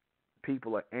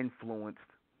people are influenced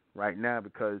right now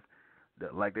because,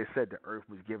 like they said, the earth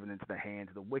was given into the hands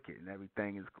of the wicked, and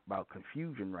everything is about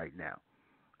confusion right now.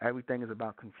 Everything is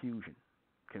about confusion.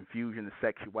 Confusion of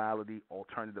sexuality,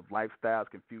 alternative lifestyles,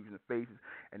 confusion of faces,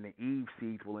 and the Eve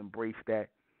seeds will embrace that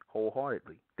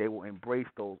wholeheartedly. They will embrace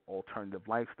those alternative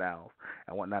lifestyles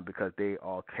and whatnot because they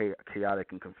are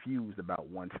chaotic and confused about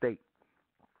one state.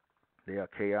 They are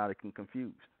chaotic and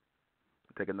confused.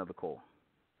 Take another call.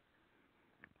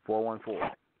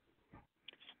 414.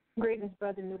 Greetings,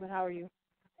 Brother Newman. How are you?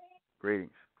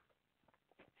 Greetings.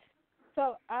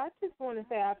 So I just want to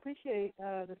say I appreciate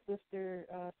the Sister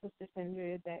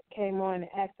Sandria that came on and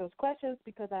asked those questions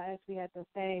because I actually had the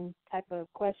same type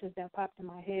of questions that popped in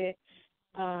my head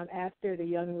after the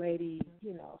young lady,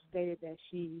 stated that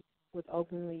she was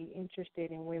openly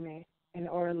interested in women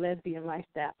or a lesbian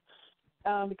lifestyle.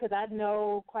 Because I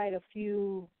know quite a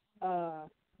few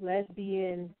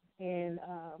lesbian and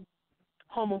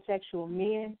homosexual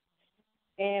men,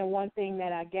 and one thing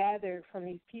that I gathered from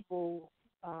these people,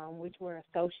 which were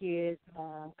associates,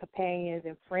 companions,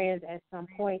 and friends at some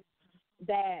point,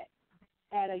 that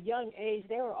at a young age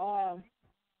they were all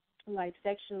like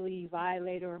sexually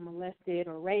violated or molested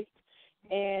or raped,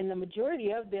 and the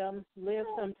majority of them live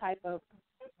some type of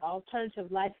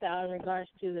alternative lifestyle in regards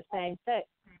to the same sex.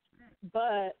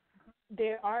 But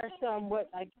there are some what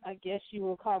I guess you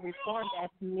will call reformed as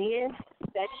men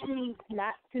that choose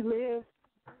not to live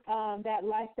that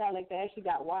lifestyle. Like they actually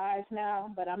got wives now,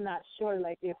 but I'm not sure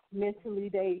like if mentally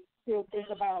they still think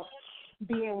about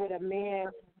being with a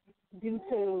man due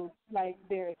to like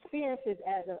their experiences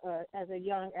as a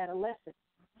young adolescent.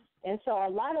 And so a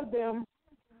lot of them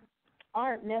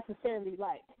aren't necessarily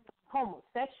like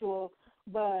homosexual,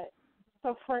 but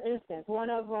so for instance,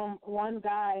 one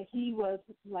guy, he was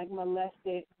like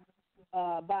molested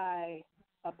by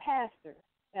a pastor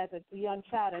as a young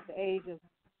child at the age of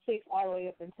 6 all the way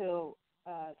up until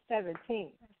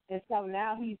 17. And so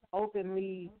now he's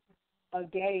openly a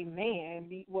gay man.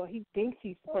 Well, he thinks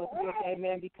he's supposed to be a gay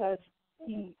man because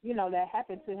he, that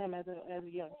happened to him as a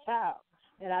young child.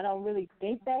 And I don't really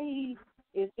think that he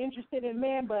is interested in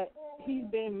men, but he's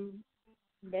been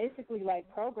basically like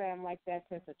programmed like that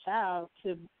since a child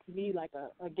to be like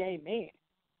a gay man.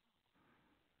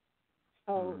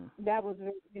 So that was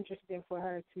very interesting for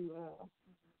her to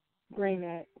bring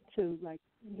that to like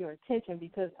your attention,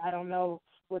 because I don't know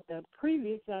what the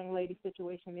previous young lady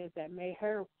situation is that made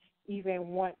her even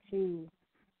want to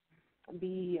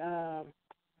be, I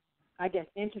guess,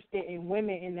 interested in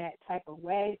women in that type of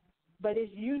way. But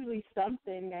it's usually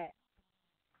something that,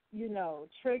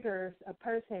 triggers a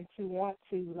person to want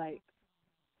to, like,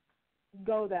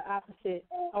 go the opposite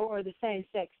or the same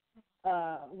sex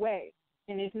way.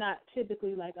 And it's not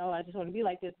typically like, oh, I just want to be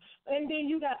like this. And then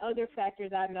you got other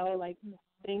factors I know, like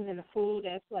things in the food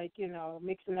that's like,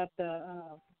 mixing up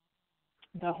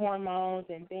the hormones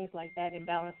and things like that,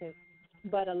 imbalances.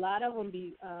 But a lot of them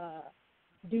be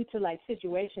due to like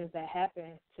situations that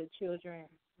happen to children,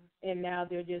 and now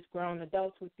they're just grown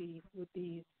adults with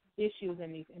these issues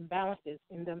and these imbalances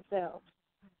in themselves.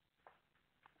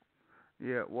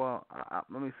 Yeah, well,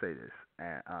 let me say this,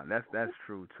 and that's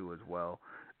true too as well.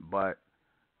 But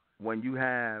when you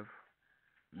have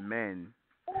men,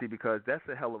 see, because that's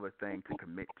a hell of a thing to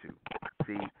commit to.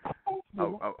 See,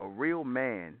 a real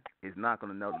man is not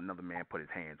going to let another man put his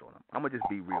hands on him. I'm going to just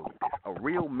be real with this. A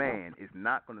real man is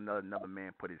not going to let another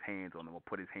man put his hands on him or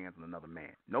put his hands on another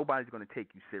man. Nobody's going to take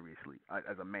you seriously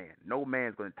as a man. No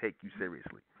man's going to take you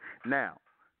seriously. Now,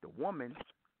 the woman,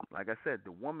 like I said,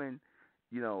 the woman,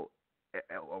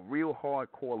 a real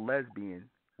hardcore lesbian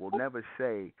will never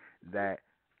say that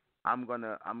I'm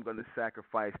gonna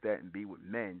sacrifice that and be with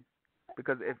men,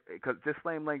 because just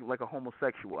like a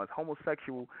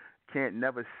homosexual can't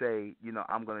never say,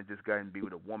 I'm gonna just go ahead and be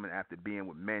with a woman after being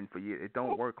with men for years. It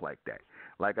don't work like that.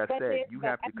 Like I said, you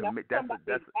have to commit. That's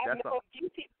a few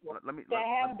people let me that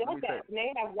have let done me that. say.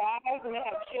 They have wives and they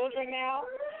have children now.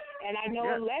 And I know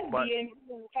a lesbian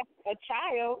who has a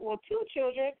child, well, two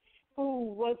children, who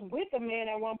was with a man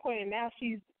at one point, and now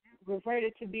she's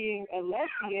reverted to being a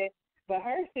lesbian. But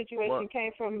her situation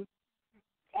came from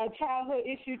a childhood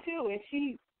issue too, and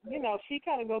she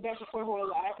kind of go back and forth.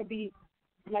 Well, I could be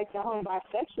like the whole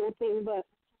bisexual thing, but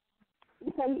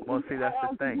well, see, that's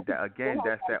the thing.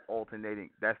 That's that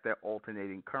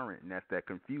alternating current, and that's that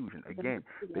confusion again.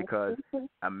 Because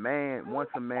once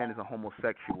a man is a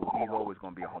homosexual, he's always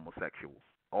going to be a homosexual.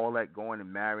 All that going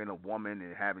and marrying a woman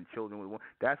and having children with a woman.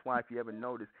 That's why, if you ever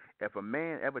notice, if a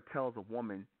man ever tells a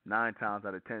woman 9 times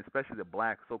out of 10, especially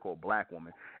the so-called black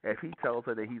woman, if he tells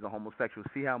her that he's a homosexual,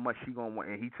 see how much she gonna want,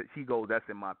 and she goes, that's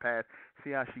in my past.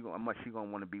 See how much she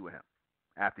gonna want to be with him.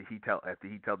 After he tells her,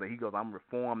 he goes, I'm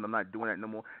reformed, I'm not doing that no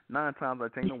more. 9 times out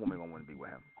of 10, no woman gonna want to be with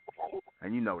him,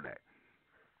 and you know that.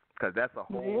 Because that's a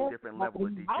whole different level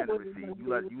of degeneracy. You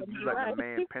let the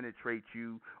man penetrate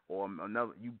you, or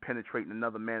you penetrating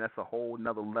another man. That's a whole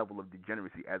another level of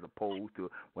degeneracy, as opposed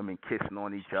to women kissing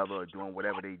on each other or doing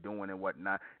whatever they doing and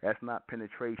whatnot. That's not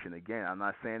penetration. Again, I'm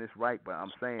not saying it's right, but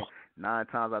I'm saying 9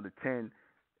 times out of 10,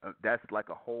 that's like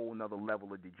a whole another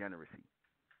level of degeneracy.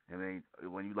 I mean,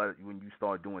 when you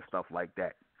start doing stuff like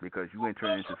that, because you enter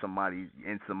into somebody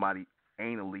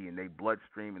anally in their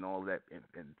bloodstream and all that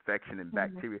infection and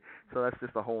bacteria. So that's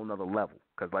just a whole nother level.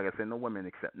 Because like I said, no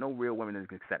real women is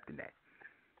accepting that.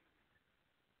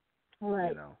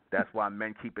 Right. That's why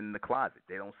men keep it in the closet.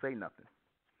 They don't say nothing.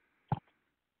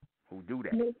 Who do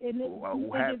that?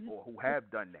 Who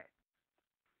have done that?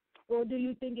 Or do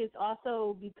you think it's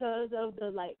also because of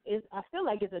I feel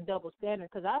like it's a double standard,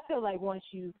 because I feel like once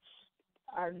you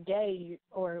are gay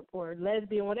or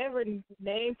lesbian, whatever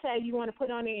name tag you want to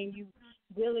put on it, and you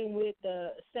dealing with the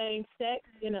same sex,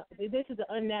 this is an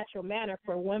unnatural manner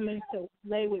for women to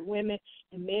lay with women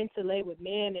and men to lay with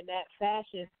men in that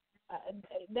fashion.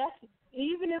 That's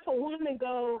even if a woman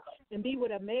go and be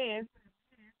with a man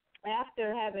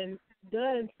after having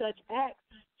done such acts,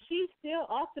 she still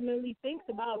ultimately thinks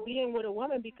about being with a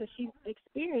woman because she's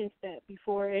experienced that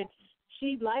before, and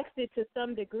she likes it to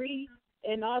some degree.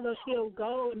 And although she'll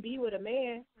go and be with a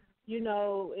man,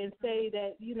 and say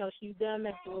that, she's done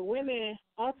that with women,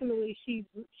 ultimately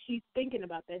she's thinking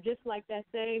about that. Just like that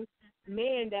same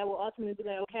man that will ultimately be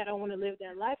like, okay, I don't want to live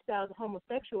that lifestyle as a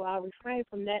homosexual. I'll refrain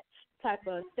from that type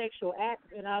of sexual act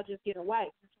and I'll just get a wife.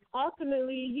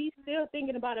 Ultimately, he's still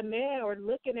thinking about a man or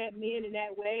looking at men in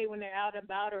that way when they're out and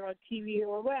about or on TV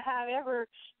or however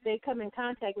they come in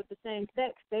contact with the same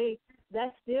sex.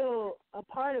 That's still a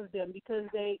part of them because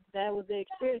that was their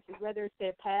experiences, whether it's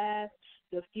their past,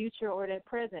 their future, or their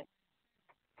present.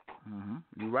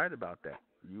 You're right about that.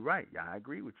 You're right. I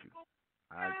agree with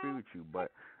you.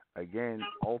 But again,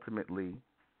 ultimately,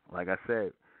 like I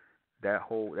said, that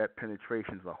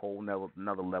penetration is a whole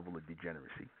another level of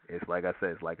degeneracy. It's like I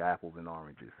said, it's like apples and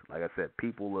oranges. Like I said,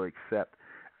 people will accept,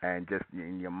 and just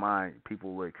in your mind,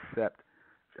 people will accept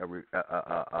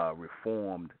a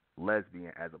reformed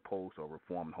lesbian as opposed to a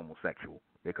reformed homosexual,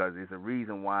 because there's a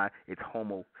reason why it's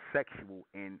homosexual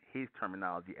in his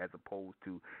terminology as opposed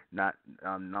to not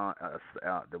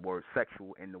the word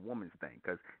sexual in the woman's thing,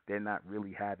 because they're not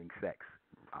really having sex.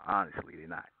 Honestly, they're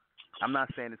not. I'm not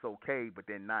saying it's okay, but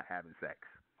they're not having sex.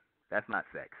 That's not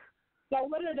sex. So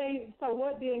what are they? So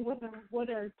what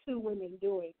are two women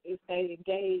doing if they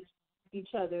engage each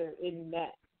other in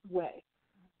that? way?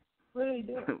 What are they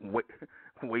doing?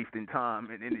 Wasting time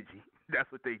and energy.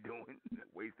 That's what they doing.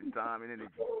 Wasting time and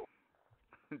energy.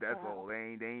 That's all.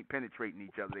 They ain't penetrating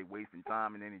each other. They wasting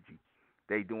time and energy.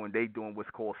 They doing what's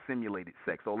called simulated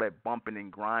sex. All that bumping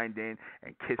and grinding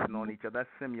and kissing on each other. That's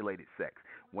simulated sex.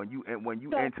 When you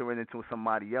enter into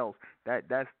somebody else, that's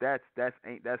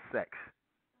sex.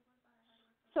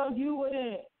 So you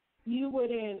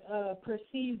wouldn't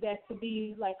perceive that to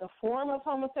be like a form of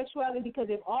homosexuality, because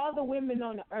if all the women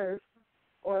on the earth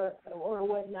or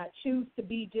whatnot choose to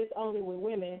be just only with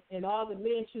women, and all the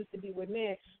men choose to be with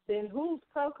men, then who's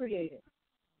procreating?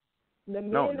 The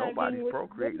men No, nobody's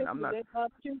procreating. Women, I'm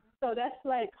not. So that's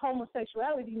like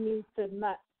homosexuality means to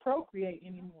not procreate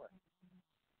anymore.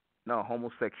 No,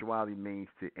 homosexuality means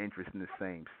to interest in the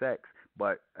same sex,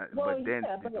 but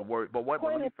the word. But what?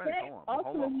 But let me finish.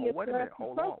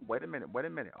 Hold on. Wait a minute.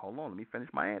 Hold on. Let me finish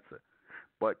my answer.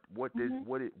 But what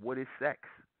is sex?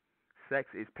 Sex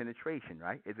is penetration,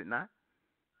 right? Is it not?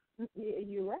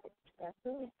 You're right.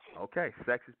 Absolutely. Okay,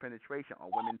 sex is penetration. Are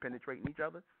women penetrating each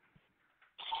other?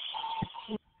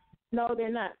 No,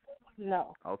 they're not.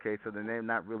 No. Okay, so then they're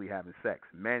not really having sex.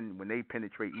 Men, when they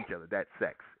penetrate each other, that's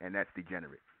sex, and that's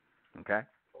degenerate. Okay?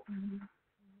 Mm-hmm.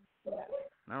 Yeah.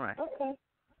 All right. Okay.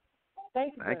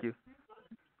 Thank you.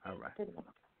 All right. All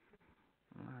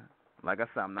right. Like I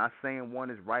said, I'm not saying one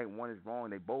is right, one is wrong.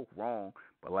 They both wrong.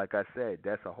 But like I said,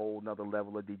 that's a whole nother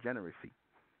level of degeneracy.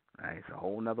 Right? It's a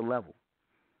whole nother level.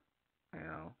 You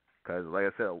know? Because like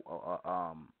I said,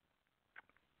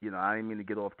 I didn't mean to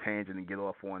get off tangent and get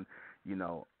off on,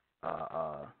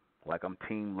 like I'm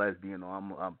team lesbian, or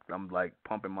I'm like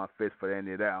pumping my fist for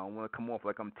any of that. I don't want to come off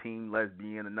like I'm team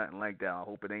lesbian or nothing like that. I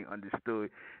hope it ain't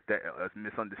understood that it's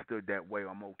misunderstood that way.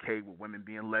 I'm okay with women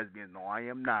being lesbians. No, I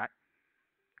am not.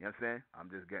 You know what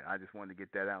I'm saying? I just wanted to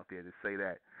get that out there to say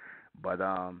that. But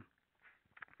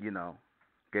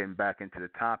getting back into the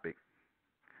topic,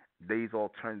 these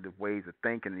alternative ways of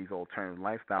thinking, these alternative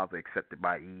lifestyles are accepted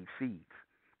by Eve seeds.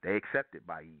 They accepted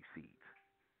by Eve seeds,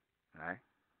 right?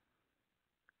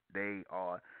 They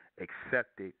are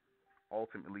accepted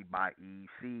ultimately by Eve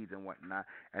seeds and whatnot,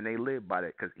 and they live by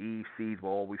that because Eve seeds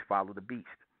will always follow the beast.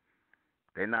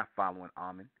 They're not following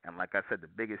Ahmen. And like I said, the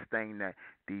biggest thing that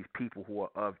these people who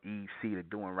are of Eve seed are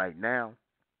doing right now,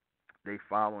 they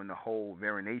following the whole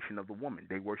variation of the woman.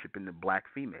 They worshiping the black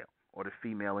female or the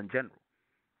female in general.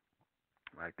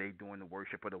 Right? They doing the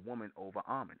worship of the woman over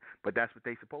Ahmen. But that's what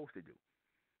they supposed to do.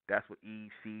 That's what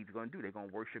Eve seeds gonna do. They're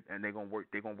gonna worship, and they're gonna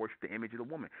worship the image of the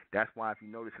woman. That's why if you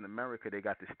notice in America they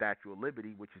got the Statue of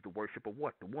Liberty, which is the worship of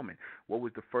what? The woman. What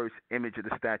was the first image of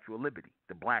the Statue of Liberty?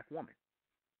 The black woman.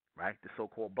 Right? The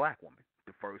so-called black woman.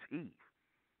 The first Eve.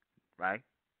 Right?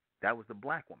 That was the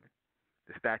black woman.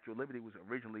 The Statue of Liberty was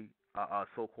originally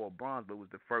so-called bronze, but it was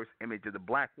the first image of the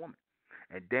black woman.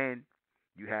 And then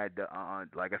you had the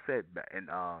like I said,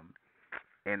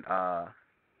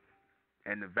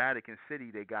 in the Vatican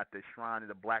City, they got the shrine of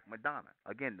the Black Madonna.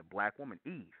 Again, the black woman,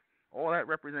 Eve. All that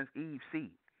represents Eve's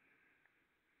seed.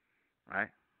 Right?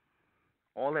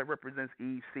 All that represents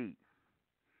Eve's seed.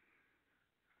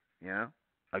 You know?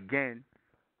 Again,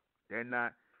 they're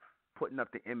not putting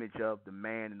up the image of the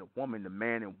man and the woman. The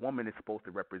man and woman is supposed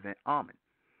to represent Ahmen.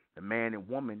 The man and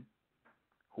woman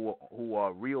who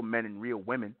are real men and real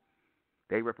women,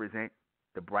 they represent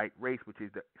the bright race, which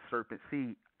is the serpent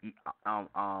seed.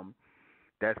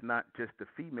 That's not just the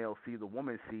female seed, the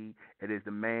woman seed. It is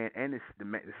the man and the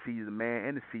seed of the man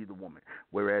and the seed of the woman.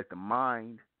 Whereas the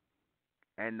mind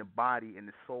and the body and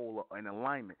the soul are in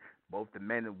alignment. Both the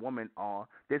men and woman are.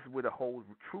 This is where the whole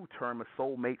true term of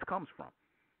soulmates comes from.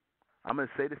 I'm going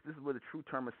to say this. This is where the true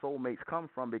term of soulmates comes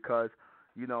from because,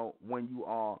 when you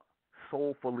are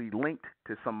soulfully linked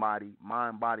to somebody,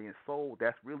 mind, body, and soul,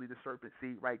 that's really the serpent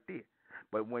seed right there.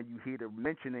 But when you hear the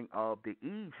mentioning of the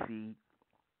Eve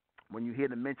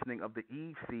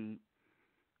seed,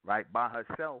 right, by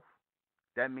herself,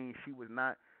 that means she was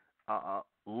not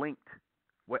linked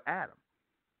with Adam.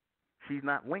 She's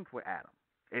not linked with Adam.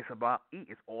 It's about Eve.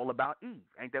 It's all about Eve.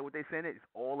 Ain't that what they saying? It's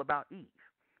all about Eve.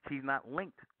 She's not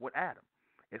linked with Adam.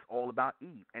 It's all about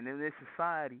Eve. And in this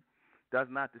society, does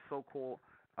not the so-called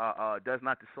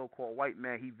white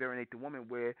man, he variate the woman,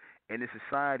 where in this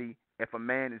society, if a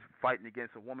man is fighting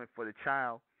against a woman for the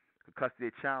child, the custody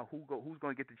of the child, who's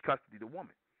going to get the custody? The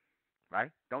woman,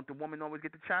 right? Don't the woman always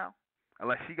get the child?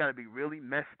 Unless she got to be really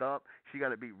messed up, she got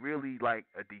to be really like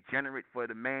a degenerate for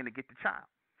the man to get the child.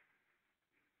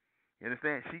 You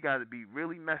understand? She got to be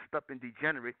really messed up and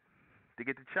degenerate to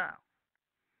get the child,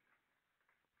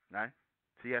 right?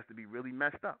 She has to be really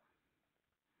messed up,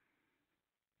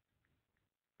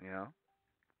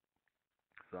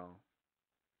 So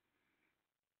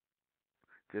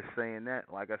Just saying that,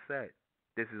 like I said,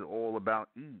 this is all about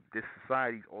Eve. This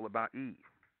society's all about Eve.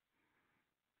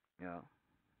 You know,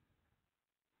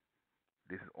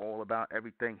 this is all about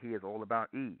everything here is all about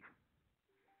Eve.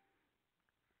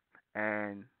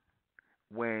 And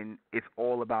when it's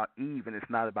all about Eve and it's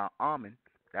not about Amen,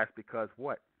 that's because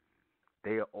what?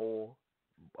 They are all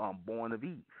born of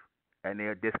Eve, and they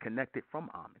are disconnected from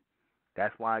Amen.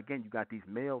 That's why, again, you got these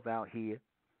males out here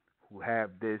who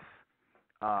have this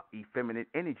effeminate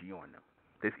energy on them,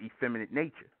 this effeminate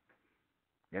nature.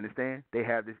 You understand? They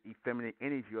have this effeminate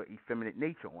energy or effeminate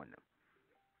nature on them.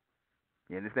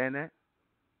 You understand that?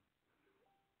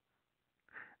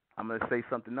 I'm going to say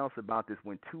something else about this.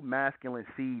 When two masculine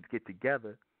seeds get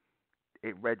together,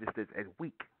 it registers as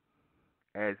weak,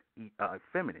 as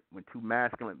effeminate. When two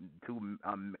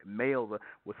males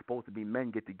were supposed to be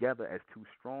men get together as two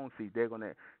strong seeds, they're going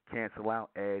to cancel out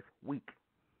as weak,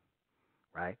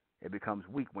 right? It becomes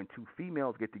weak. When two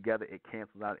females get together, it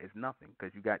cancels out as nothing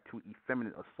because you got two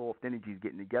effeminate or soft energies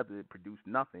getting together to produce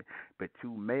nothing. But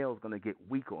two males going to get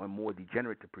weaker and more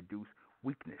degenerate to produce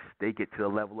weakness. They get to the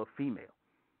level of female,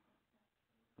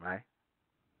 right?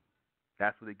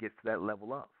 That's what it gets to that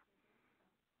level of.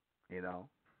 You know,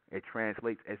 it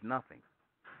translates as nothing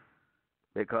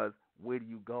because where do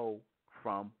you go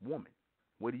from woman?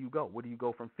 Where do you go? Where do you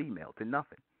go from female to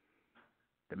nothing?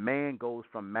 The man goes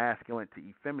from masculine to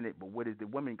effeminate, but where does the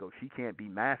woman go? She can't be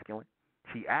masculine.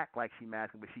 She act like she's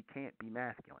masculine, but she can't be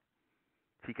masculine.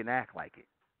 She can act like it.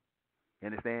 You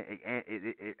understand?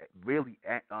 It really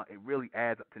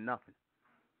adds up to nothing.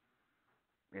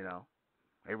 You know,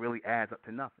 it really adds up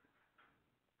to nothing.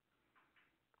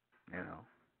 You know,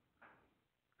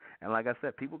 and like I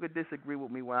said, people could disagree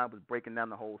with me when I was breaking down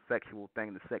the whole sexual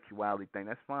thing, the sexuality thing.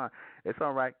 That's fine. It's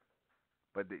all right.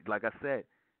 But like I said,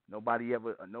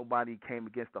 nobody came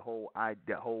against the whole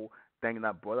thing that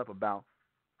I brought up about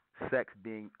sex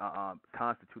being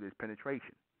constituted as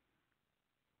penetration.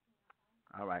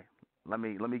 All right, let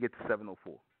me get to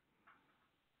 704.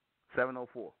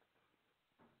 704.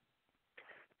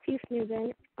 Peace,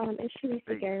 Newman. It's Sharice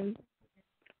again.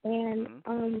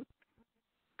 And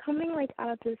coming like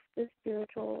out of this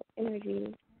spiritual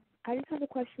energy, I just have a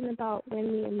question about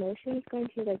when the emotion is going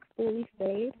to like fully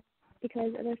fade.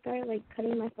 Because as I started like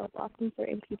cutting myself off from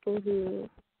certain people who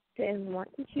didn't want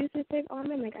to choose to take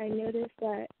Amen, like I noticed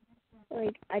that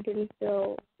like I didn't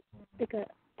feel like a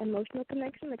emotional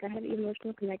connection, like I had an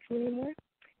emotional connection anymore.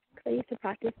 Because I used to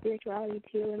practice spirituality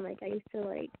too, and like I used to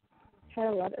like try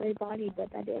to love everybody,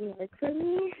 but that didn't work for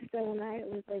me. So when I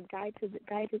was like guided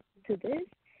to this,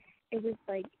 it was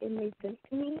like it made sense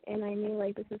to me, and I knew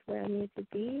like this is where I needed to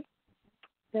be.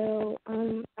 So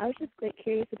I was just like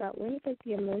curious about when is like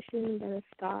the emotion gonna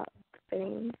stop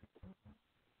things.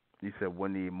 You said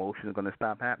when the emotion is gonna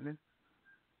stop happening?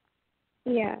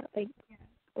 Yeah, like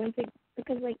when it's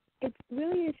because like it's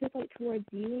really is just like towards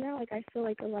you now. Like I feel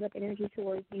like a lot of energy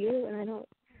towards you, and I don't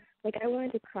like I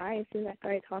wanted to cry as soon as I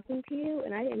started talking to you,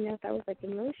 and I didn't know if that was like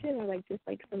emotion or like just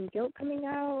like some guilt coming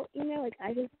out. You know, like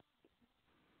I just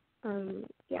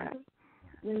yeah.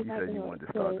 You said you wanted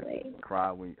to start to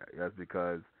cry when that's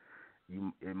because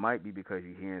it might be because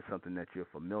you're hearing something that you're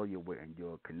familiar with and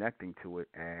you're connecting to it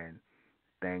and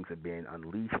things are being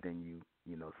unleashed in you.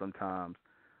 You know, sometimes,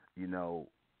 you know,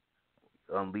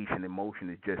 unleashing emotion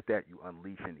is just that. You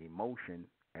unleashing emotion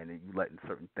and then you letting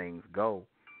certain things go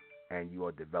and you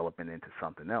are developing into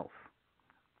something else.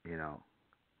 You know.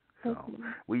 So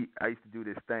I used to do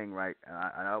this thing, right?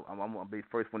 And I'm gonna be the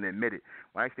first one to admit it.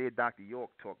 When I used to hear Dr.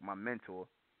 York talk, my mentor,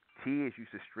 tears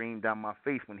used to stream down my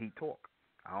face when he talked.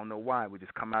 I don't know why. It would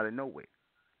just come out of nowhere.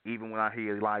 Even when I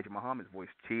hear Elijah Muhammad's voice,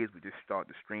 tears would just start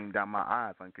to stream down my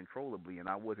eyes uncontrollably, and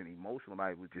I wasn't emotional about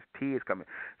it. It was just tears coming.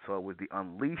 So it was the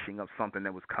unleashing of something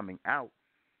that was coming out,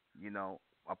 you know,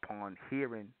 upon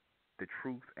hearing the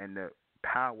truth and the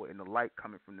power and the light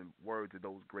coming from the words of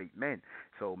those great men.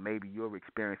 So maybe you're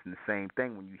experiencing the same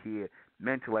thing when you hear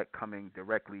MENTELLECT coming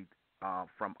directly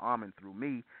from Amen through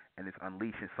me, and it's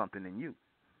unleashing something in you.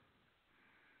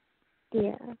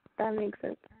 Yeah, that makes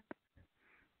sense.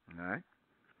 All right.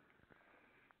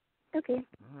 Okay.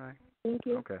 All right. Thank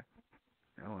you. Okay.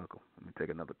 You're welcome. Let me take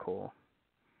another call.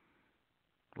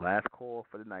 Last call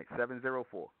for the night,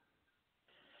 704.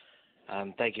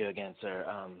 Thank you again, sir.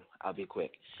 I'll be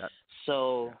quick.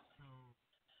 So,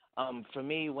 for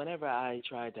me, whenever I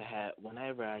tried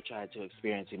to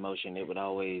experience emotion, it would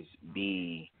always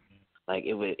be like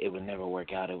it would never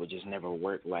work out. It would just never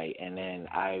work right, and then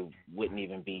I wouldn't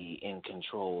even be in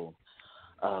control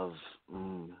of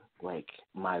like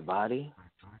my body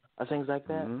or things like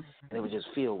that. And it would just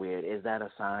feel weird. Is that a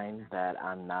sign that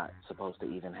I'm not supposed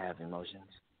to even have emotions?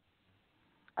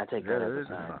 I take Yeah, that as that a is a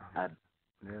sign. sign.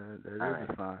 Yeah, that All is a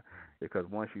right. sign because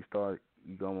once you start,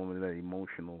 you go under that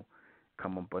emotional,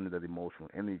 come up under that emotional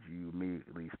energy, you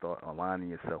immediately start aligning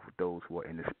yourself with those who are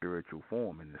in the spiritual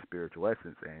form, in the spiritual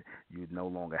essence, and you no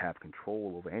longer have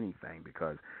control over anything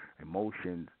because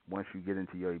emotions. Once you get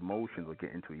into your emotions or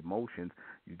get into emotions,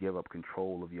 you give up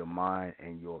control of your mind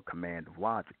and your command of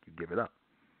logic. You give it up.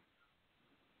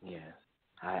 Yes.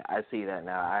 I see that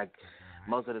now.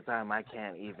 Most of the time I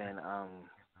can't even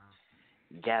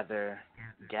gather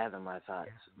my thoughts,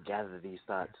 gather these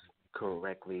thoughts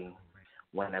correctly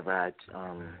whenever I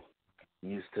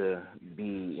used to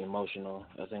be emotional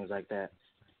or things like that.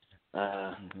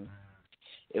 Hmm.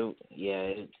 It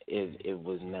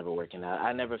was never working out.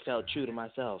 I never felt true to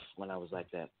myself when I was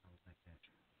like that.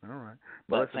 All right,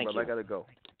 but But listen, thank brother, I you. gotta go.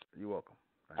 You're welcome.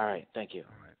 Thank All you. right, thank you.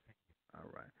 All right.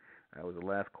 All right. That was the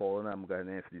last call, and I'm going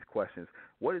to answer these questions.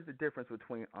 What is the difference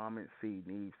between almond seed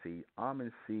and Eve seed?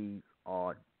 Almond seeds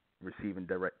are receiving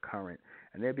direct current,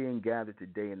 and they're being gathered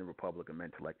today in the Republic of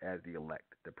Mentellect as the elect.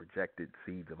 The projected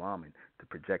seeds of almond, the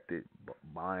projected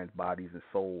minds, bodies, and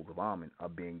souls of almond are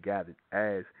being gathered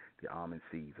as the almond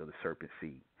seeds or the serpent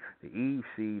seed. The Eve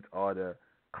seeds are the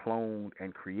cloned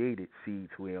and created seeds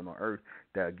here on earth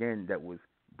that, again, that was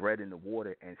bred in the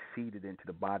water and seeded into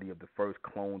the body of the first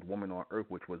cloned woman on earth,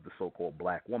 which was the so-called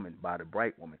black woman by the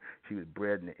bright woman. She was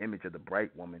bred in the image of the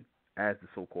bright woman as the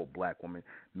so-called black woman,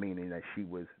 meaning that she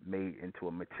was made into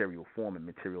a material form and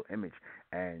material image,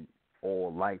 and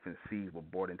all life and seeds were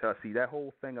brought into her. See, that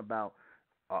whole thing about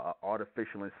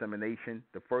artificial insemination,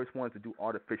 the first ones to do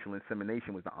artificial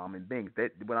insemination was the almond beings.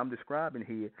 That what I'm describing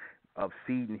here of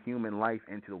seeding human life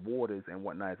into the waters and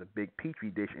whatnot is a big petri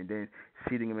dish, and then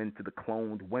seeding them into the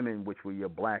cloned women, which were your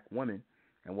black women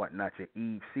and whatnot, your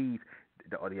Eve seeds,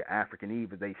 or your African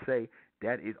Eve, as they say.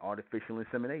 That is artificial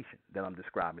insemination that I'm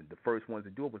describing. The first ones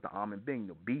to do it was the almond being.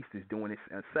 The beast is doing it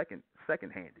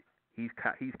second-handed. He's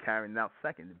carrying it out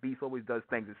second. The beast always does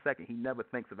things in second. He never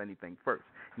thinks of anything first.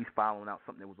 He's following out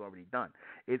something that was already done.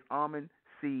 Is almond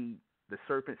seed the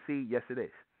serpent seed? Yes, it is.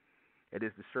 It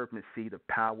is the serpent seed of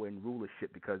power and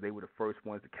rulership because they were the first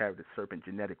ones to carry the serpent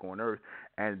genetic on earth,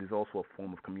 and it is also a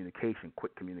form of communication,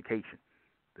 quick communication.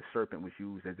 The serpent was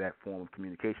used as that form of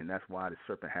communication. That's why the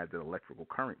serpent has that electrical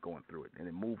current going through it, and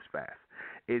it moves fast.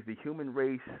 Is the human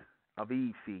race of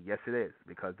Eve seed? Yes, it is,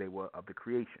 because they were of the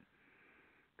creation.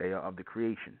 They are of the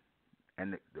creation,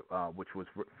 and which was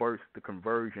first the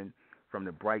conversion from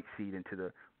the bright seed into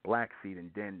the black seed,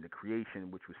 and then the creation,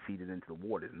 which was seeded into the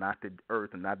waters, not the earth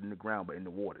and not in the ground, but in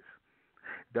the waters.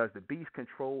 Does the beast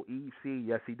control Eve's seed?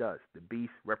 Yes, he does. The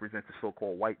beast represents the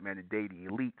so-called white man today, the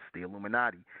elites, the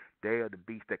Illuminati. They are the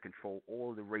beasts that control all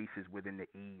of the races within the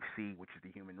Eve seed, which is the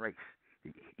human race.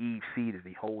 The Eve seed is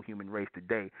the whole human race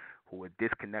today who are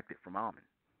disconnected from almond,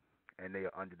 and they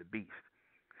are under the beast.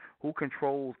 Who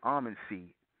controls almond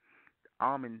seed?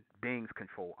 Almond beings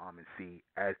control almond seed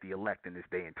as the elect in this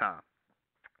day and time.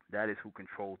 That is who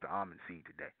controls the almond seed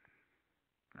today.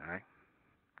 All right?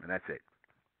 And that's it.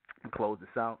 And close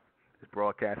this out, this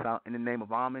broadcast out in the name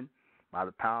of almond, by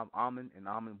the power of almond, and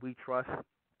almond we trust,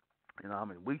 and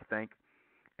almond we think,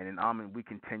 and in almond we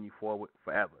continue forward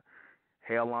forever.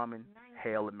 Hail almond,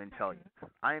 hail the Mentellects.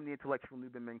 I am the intellectual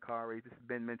Nuben Menkare. This has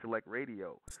been Mentellect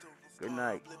Radio. Good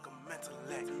night.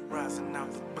 Rising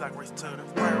out the black race to the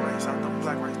white race, out the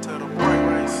black race to the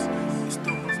white race. The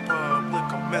students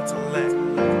public of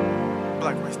Mentellect,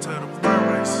 black race to the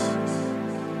white race.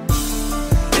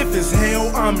 If it's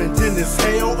hell, then it's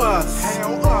hell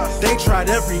us. They tried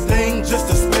everything just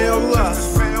to spell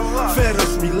us. Fed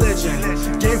us religion,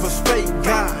 gave us fake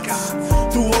gods.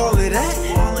 Through all of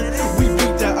that, we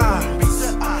beat the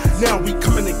odds. Now we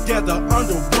coming together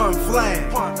under one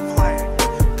flag.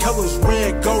 Colors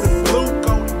red, gold, and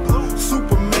blue.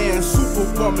 Superman,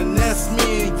 Superwoman, that's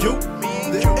me and you.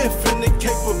 The infinite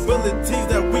capabilities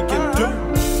that